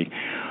story,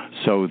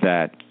 so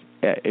that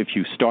if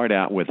you start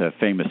out with a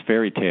famous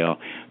fairy tale,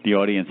 the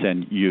audience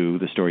and you,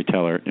 the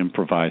storyteller,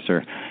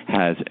 improviser,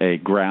 has a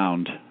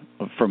ground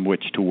from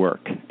which to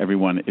work.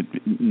 Everyone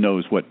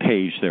knows what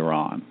page they're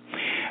on.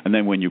 And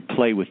then when you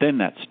play within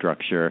that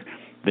structure,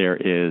 there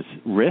is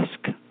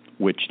risk,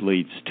 which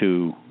leads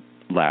to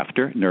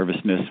laughter,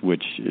 nervousness,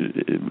 which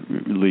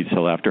leads to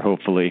laughter,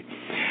 hopefully,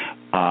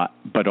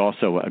 but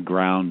also a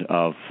ground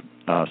of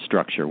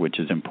structure, which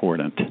is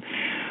important.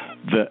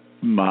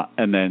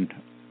 And then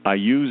I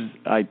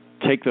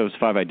take those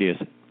 5 ideas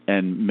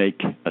and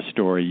make a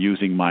story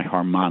using my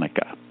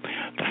harmonica.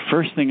 The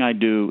first thing I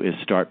do is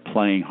start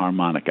playing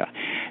harmonica.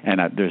 And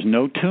there's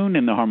no tune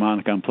in the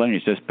harmonica I'm playing.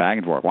 It's just back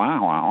and forth,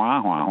 wah, wah,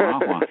 wah, wah, wah,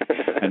 wah.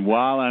 And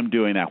while I'm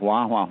doing that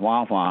wah, wah,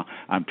 wah, wah,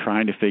 I'm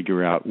trying to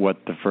figure out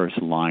what the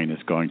first line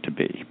is going to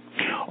be.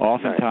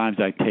 Oftentimes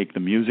I take the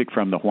music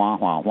from the wah,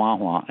 wah, wah,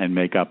 wah and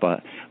make up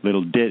a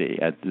little ditty,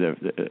 a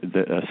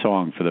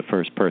song for the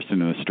first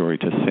person in the story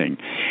to sing.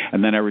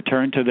 And then I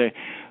return to the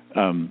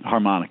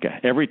harmonica.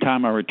 Every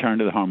time I return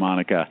to the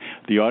harmonica,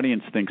 the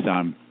audience thinks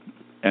I'm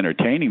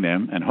entertaining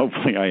them, and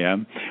hopefully I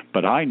am,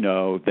 but I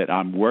know that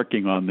I'm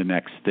working on the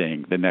next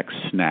thing, the next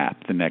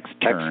snap, the next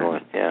turn.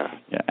 Excellent, yeah.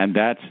 And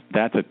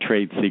that's a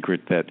trade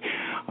secret that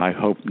I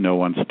hope no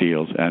one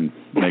steals and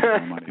makes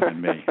more money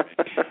than me.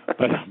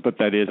 But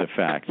that is a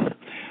fact.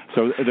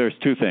 So there's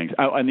 2 things.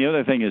 Oh, and the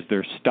other thing is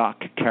there's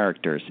stock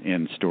characters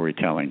in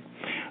storytelling.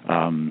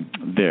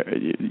 The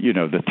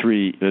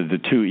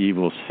 2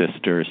 evil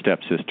sisters,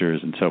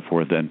 stepsisters, and so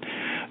forth, and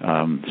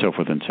so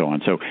forth and so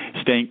on. So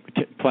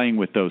playing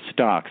with those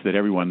stocks that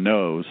everyone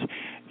knows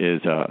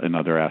is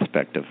another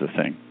aspect of the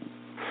thing.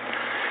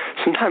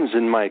 Sometimes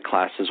in my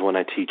classes when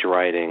I teach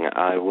writing,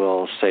 I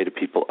will say to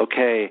people,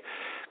 okay,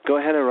 go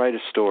ahead and write a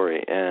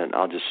story, and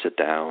I'll just sit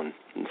down.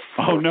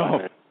 4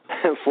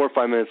 or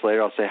 5 minutes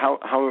later, I'll say, how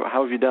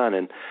have you done?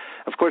 And,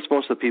 of course,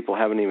 most of the people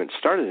haven't even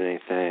started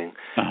anything.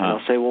 And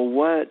I'll say, well,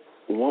 what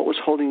was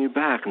holding you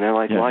back? And they're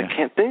like, I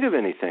can't think of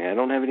anything. I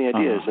don't have any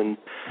ideas. And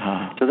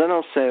so then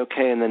I'll say,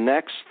 okay, in the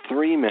next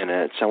 3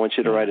 minutes, I want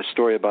you to write a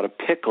story about a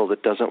pickle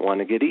that doesn't want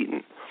to get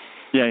eaten.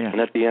 And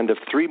at the end of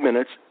 3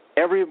 minutes,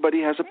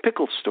 everybody has a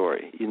pickle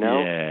story, you know?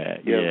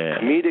 You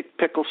have comedic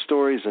pickle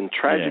stories and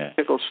tragic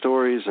pickle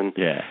stories. And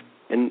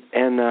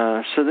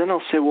so then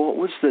I'll say, well, what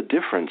was the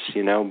difference,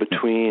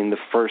 between the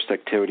first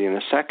activity and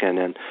the second?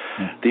 And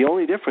the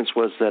only difference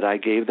was that I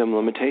gave them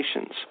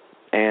limitations.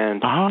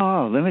 And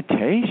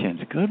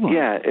limitations, good one.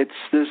 Yeah,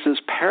 there's this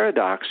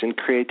paradox in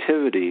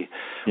creativity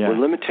where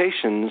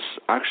limitations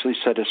actually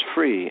set us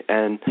free.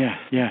 And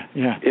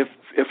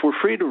if we're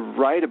free to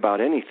write about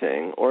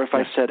anything, or if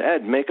I said,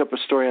 Ed, make up a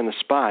story on the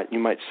spot, you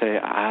might say,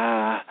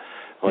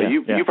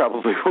 you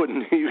probably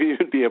wouldn't.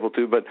 You'd be able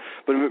to, but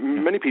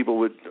many people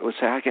would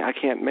say, I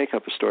can't make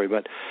up a story.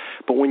 But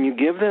when you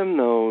give them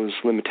those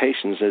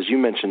limitations, as you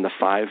mentioned, the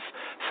 5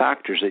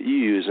 factors that you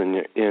use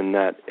in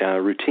that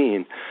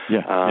routine,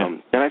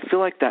 then I feel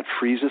like that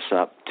frees us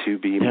up to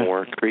be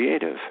more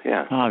creative.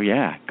 Yeah. Oh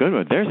yeah, good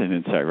one. There's an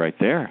insight right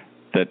there.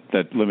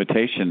 That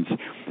limitations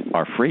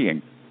are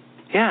freeing.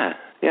 Yeah.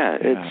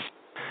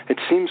 It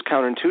seems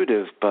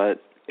counterintuitive,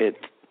 but it.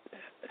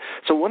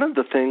 So one of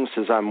the things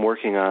as I'm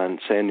working on,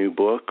 say, a new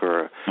book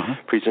or a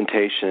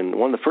presentation,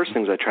 one of the first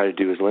things I try to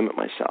do is limit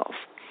myself.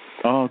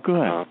 Oh,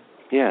 good.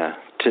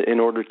 In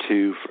order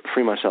to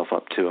free myself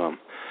up to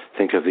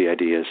think of the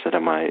ideas that I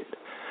might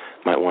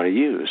want to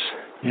use.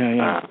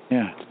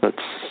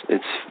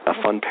 It's a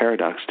fun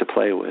paradox to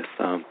play with.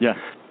 So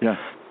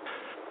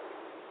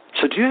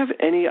do you have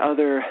any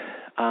other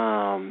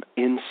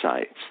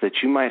insights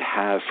that you might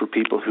have for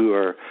people who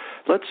are,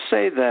 let's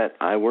say that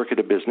I work at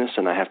a business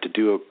and I have to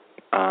do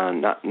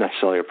not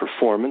necessarily a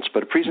performance,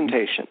 but a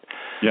presentation.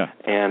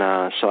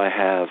 And so I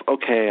have,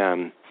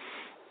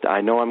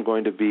 I know I'm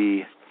going to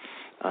be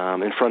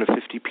in front of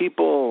 50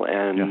 people,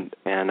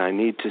 and I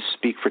need to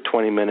speak for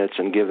 20 minutes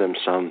and give them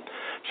some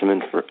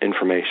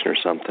information or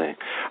something.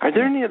 Are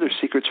there any other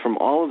secrets from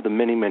all of the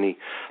many, many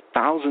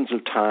thousands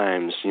of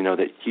times,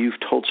 that you've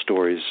told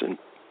stories and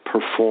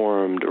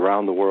performed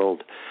around the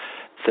world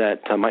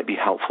that might be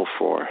helpful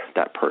for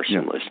that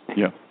person listening?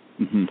 Yeah.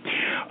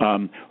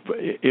 Mm-hmm.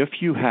 If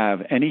you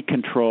have any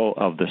control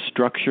of the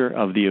structure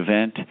of the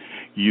event,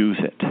 use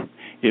it.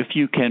 If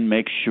you can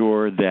make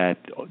sure that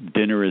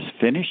dinner is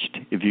finished,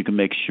 if you can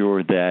make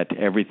sure that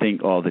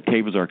all the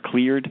tables are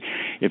cleared,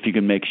 if you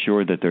can make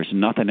sure that there's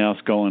nothing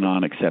else going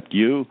on except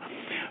you,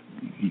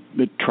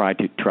 try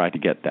to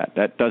get that.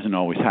 That doesn't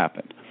always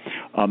happen.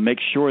 Make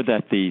sure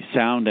that the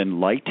sound and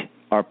light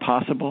are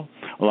possible.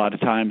 A lot of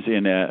times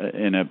in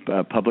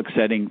a public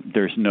setting,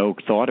 there's no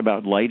thought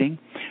about lighting.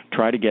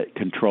 Try to get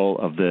control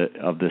of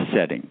the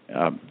setting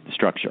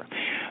structure.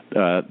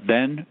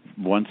 Then,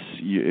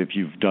 if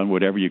you've done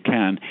whatever you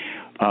can,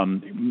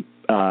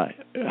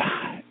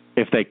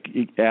 if they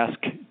ask,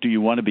 "Do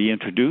you want to be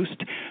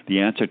introduced?" the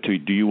answer to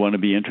 "Do you want to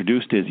be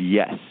introduced?" is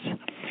yes.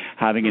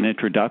 Having an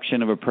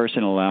introduction of a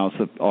person allows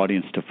the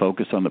audience to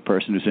focus on the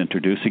person who's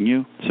introducing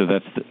you. So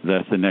that's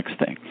the next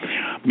thing.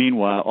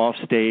 Meanwhile, off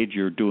stage,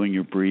 you're doing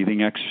your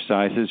breathing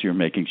exercises. You're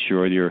making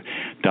sure your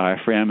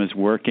diaphragm is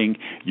working.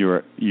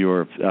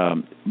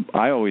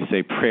 I always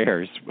say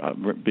prayers.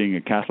 Being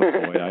a Catholic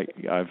boy,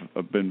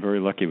 I've been very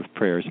lucky with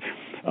prayers.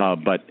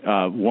 But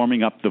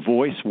warming up the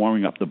voice,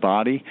 warming up the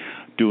body,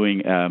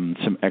 doing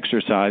some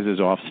exercises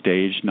off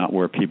stage, not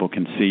where people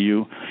can see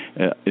you,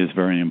 is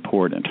very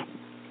important.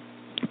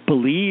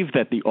 Believe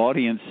that the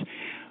audience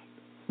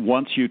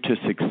wants you to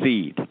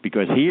succeed,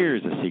 because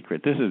here's a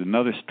secret. This is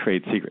another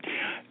trade secret.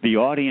 The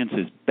audience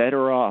is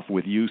better off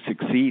with you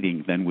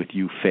succeeding than with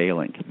you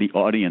failing. The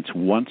audience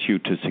wants you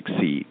to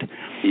succeed.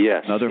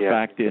 Yes. Another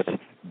fact is,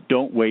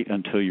 don't wait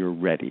until you're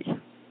ready.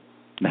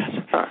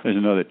 There's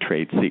another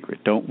trade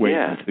secret. Don't wait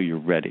until you're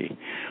ready.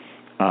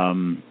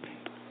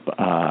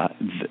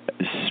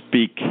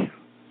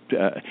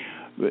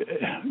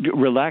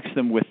 Relax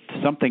them with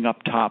something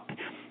up top.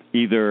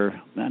 Either,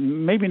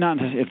 maybe not,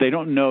 if they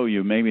don't know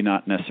you, maybe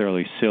not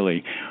necessarily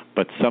silly,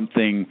 but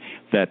something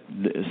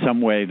some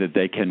way that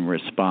they can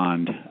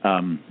respond.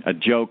 A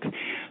joke,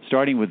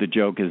 starting with a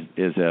joke is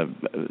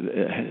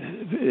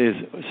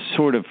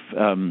sort of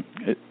an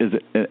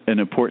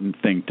important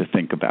thing to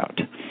think about.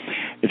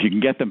 If you can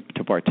get them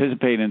to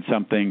participate in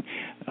something,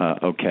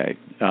 okay.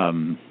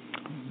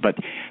 But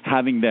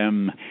having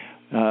them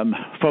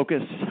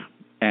focus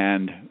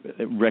and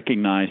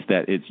recognize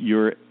that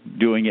you're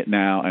doing it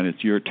now and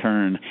it's your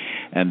turn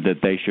and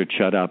that they should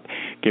shut up,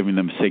 giving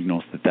them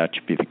signals that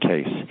should be the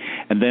case.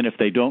 And then if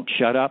they don't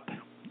shut up,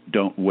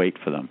 don't wait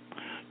for them.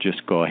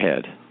 Just go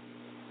ahead.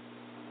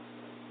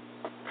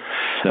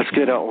 That's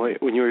good.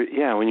 When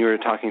you were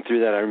talking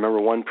through that, I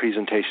remember one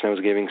presentation I was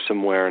giving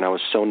somewhere, and I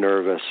was so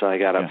nervous. I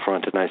got up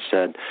front and I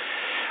said,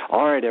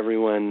 "All right,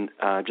 everyone,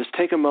 just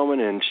take a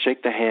moment and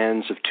shake the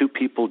hands of two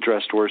people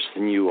dressed worse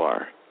than you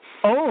are."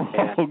 Oh,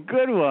 and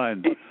good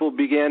one. People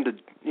began to,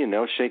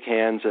 shake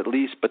hands at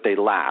least, but they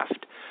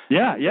laughed.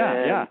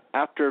 Yeah.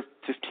 After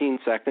 15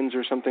 seconds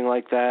or something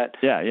like that,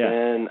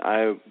 then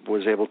I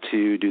was able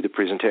to do the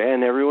presentation,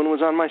 and everyone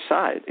was on my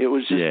side. It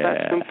was just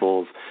that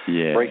simple of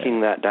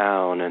breaking that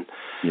down. And,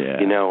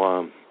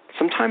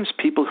 sometimes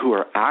people who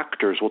are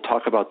actors will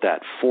talk about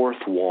that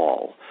fourth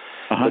wall.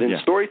 But in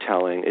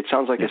storytelling, it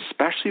sounds like,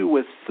 especially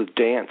with the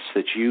dance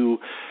that you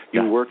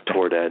work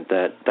toward, Ed,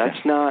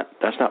 that's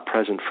not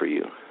present for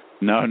you.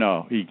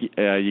 No.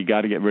 You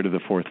got to get rid of the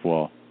fourth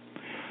wall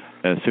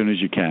as soon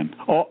as you can.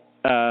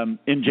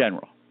 In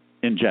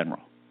general.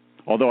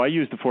 Although I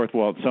use the fourth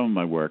wall in some of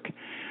my work,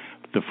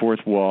 the fourth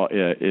wall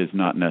is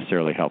not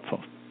necessarily helpful.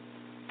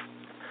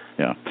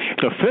 Yeah.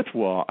 The fifth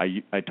wall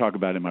I talk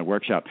about in my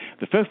workshop.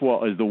 The fifth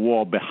wall is the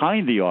wall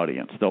behind the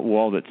audience, the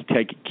wall that's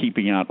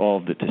keeping out all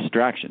of the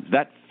distractions.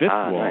 That fifth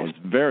wall is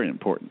very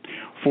important.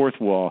 Fourth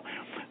wall,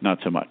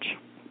 not so much.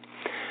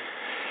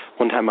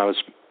 One time I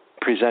was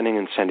presenting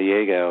in San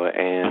Diego,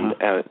 and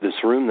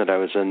this room that I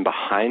was in,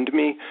 behind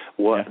me,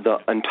 the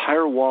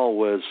entire wall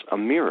was a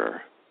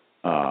mirror.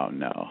 Oh,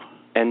 no.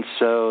 And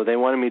so they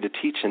wanted me to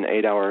teach an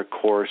 8-hour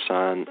course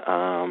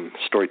on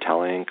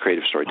storytelling,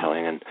 creative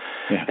storytelling,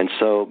 and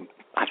so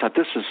I thought,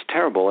 this is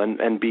terrible.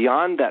 And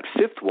beyond that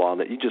fifth wall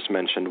that you just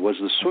mentioned was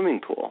the swimming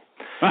pool.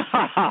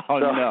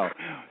 No.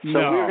 So we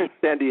were in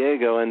San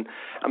Diego, and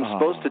I'm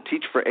supposed to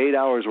teach for 8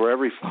 hours where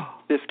every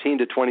 15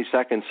 to 20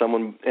 seconds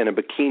someone in a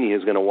bikini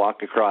is going to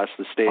walk across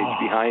the stage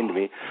behind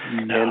me.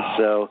 No. And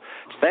so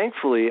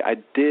thankfully I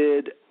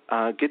did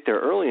get there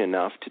early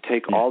enough to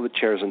take all the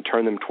chairs and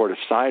turn them toward a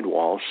side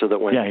wall so that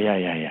when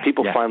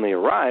people finally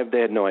arrived, they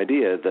had no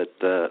idea that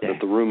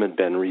the room had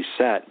been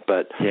reset.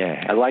 But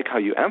I like how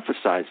you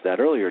emphasized that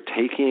earlier,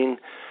 taking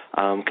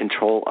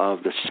control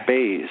of the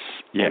space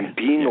and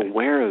being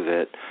aware of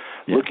it,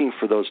 looking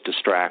for those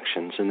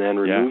distractions and then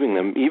removing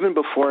them even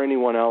before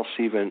anyone else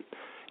even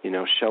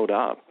showed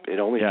up. It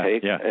only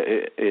takes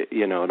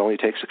it only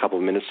takes a couple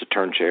of minutes to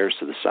turn chairs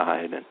to the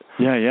side. And,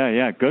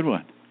 Good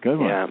one. Good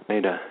one. Yeah, it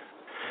made a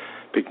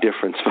big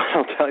difference. But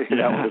I'll tell you,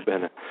 that would have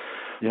been a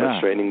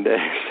frustrating day.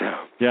 So.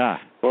 Yeah.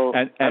 Well,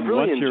 and I've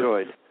really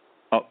enjoyed.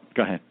 Oh,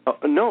 go ahead. Oh,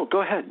 no,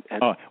 go ahead.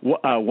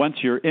 Once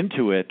you're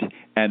into it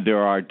and there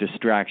are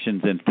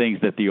distractions and things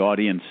that the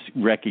audience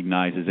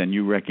recognizes and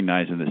you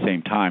recognize at the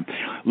same time,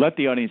 let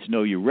the audience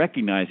know you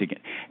recognize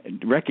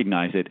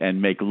it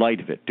and make light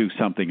of it. Do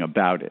something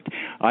about it.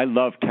 I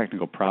love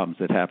technical problems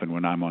that happen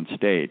when I'm on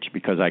stage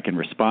because I can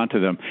respond to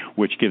them,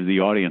 which gives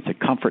the audience a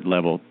comfort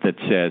level that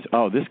says,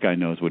 oh, this guy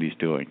knows what he's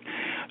doing.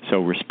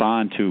 So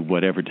respond to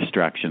whatever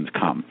distractions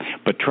come.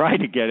 But try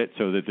to get it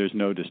so that there's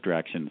no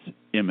distractions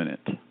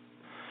imminent.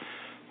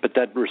 But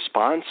that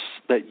response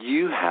that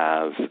you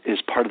have is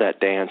part of that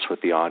dance with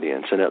the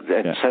audience, and it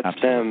sets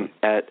absolutely. them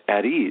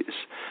at ease.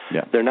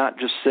 Yeah. They're not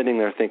just sitting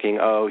there thinking,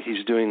 oh,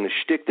 he's doing the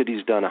shtick that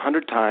he's done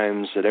 100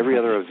 times at every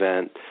other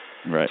event.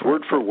 Right. It's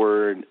word for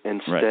word.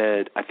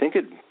 Instead, I think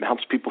it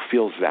helps people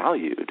feel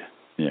valued.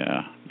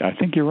 Yeah, I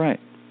think you're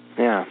right.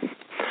 Yeah.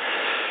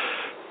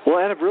 Well,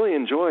 Ed, I've really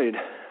enjoyed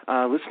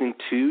listening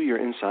to your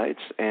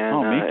insights.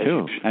 And, me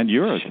too. And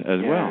yours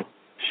as well.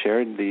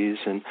 Shared these,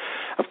 and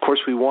of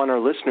course we want our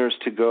listeners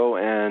to go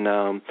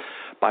and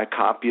buy a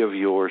copy of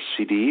your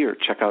CD or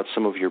check out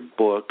some of your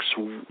books.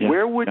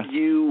 Where would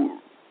you,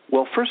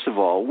 well, first of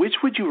all, which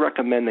would you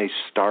recommend they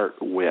start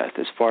with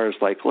as far as,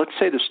 like, let's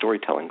say the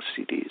storytelling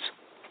CDs?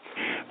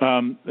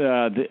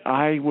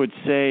 I would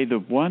say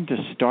the one to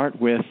start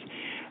with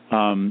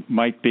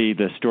might be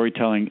the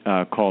storytelling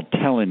called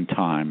Tellin'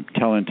 Time.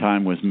 Tellin'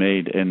 Time was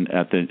made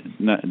at the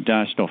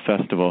National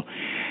Festival,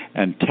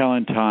 and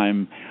Tellin'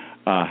 Time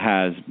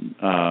has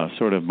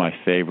sort of my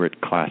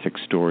favorite classic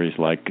stories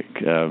like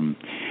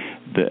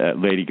the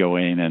Lady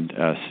Gawain and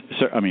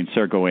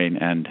Sir Gawain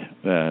and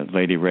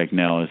Lady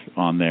Ragnell is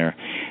on there,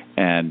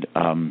 and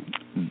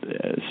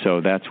so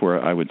that's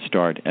where I would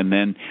start. And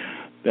then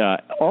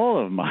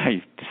all of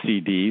my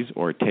CDs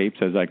or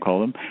tapes, as I call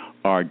them,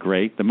 are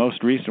great. The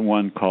most recent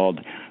one called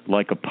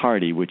Like a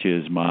Party, which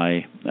is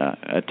my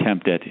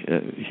attempt at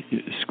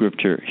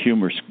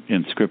humor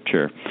in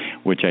Scripture,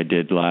 which I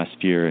did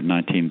last year in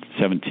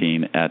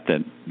 1917 at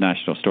the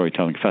National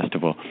Storytelling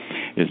Festival,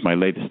 is my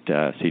latest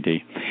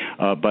CD.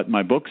 But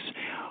my books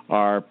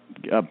are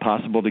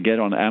possible to get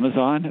on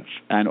Amazon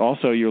and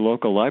also your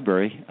local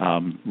library.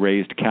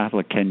 Raised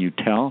Catholic, Can You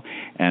Tell?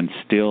 And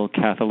Still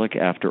Catholic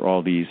After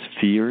All These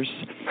Fears.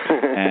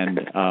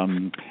 And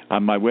on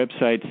my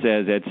website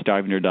says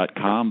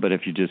edstivender.com, but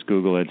if you just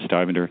Google Ed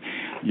Stivender,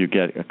 you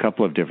get a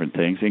couple of different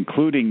things,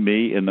 including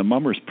me in the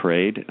Mummers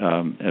Parade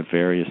at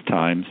various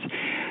times.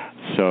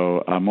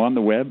 So I'm on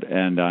the web,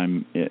 and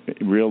I'm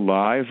real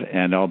live,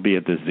 and I'll be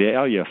at the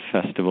Azalea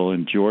Festival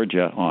in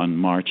Georgia on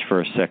March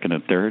 1st, 2nd,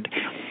 and 3rd,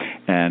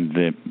 and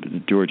the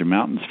Georgia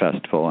Mountains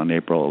Festival on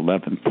April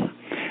 11th.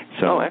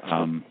 So,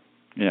 excellent.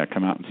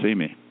 Come out and see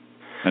me.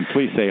 And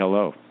please say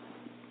hello.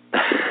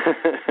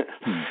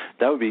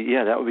 That would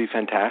be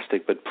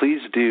fantastic. But please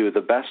do.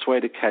 The best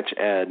way to catch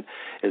Ed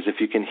is if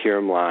you can hear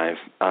him live,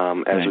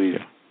 as we've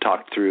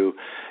talked through,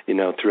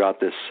 throughout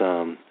this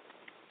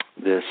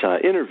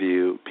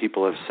interview.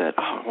 People have said,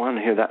 "Oh, I want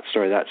to hear that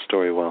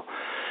story." Well,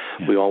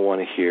 we all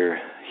want to hear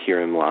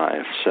him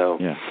live. So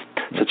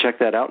check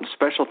that out. And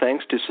special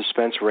thanks to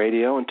Suspense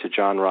Radio and to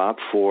John Robb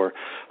for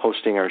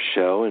hosting our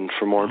show. And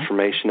for more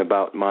information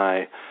about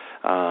my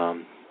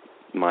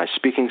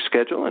speaking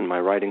schedule and my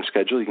writing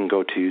schedule, you can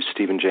go to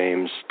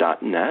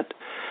stephenjames.net.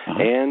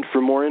 And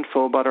for more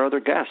info about our other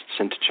guests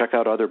and to check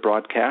out other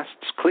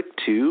broadcasts, click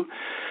to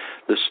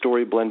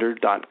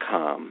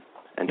thestoryblender.com.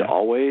 And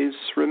always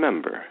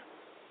remember,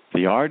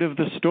 the art of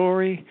the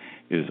story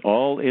is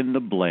all in the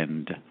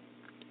blend.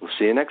 We'll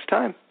see you next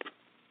time.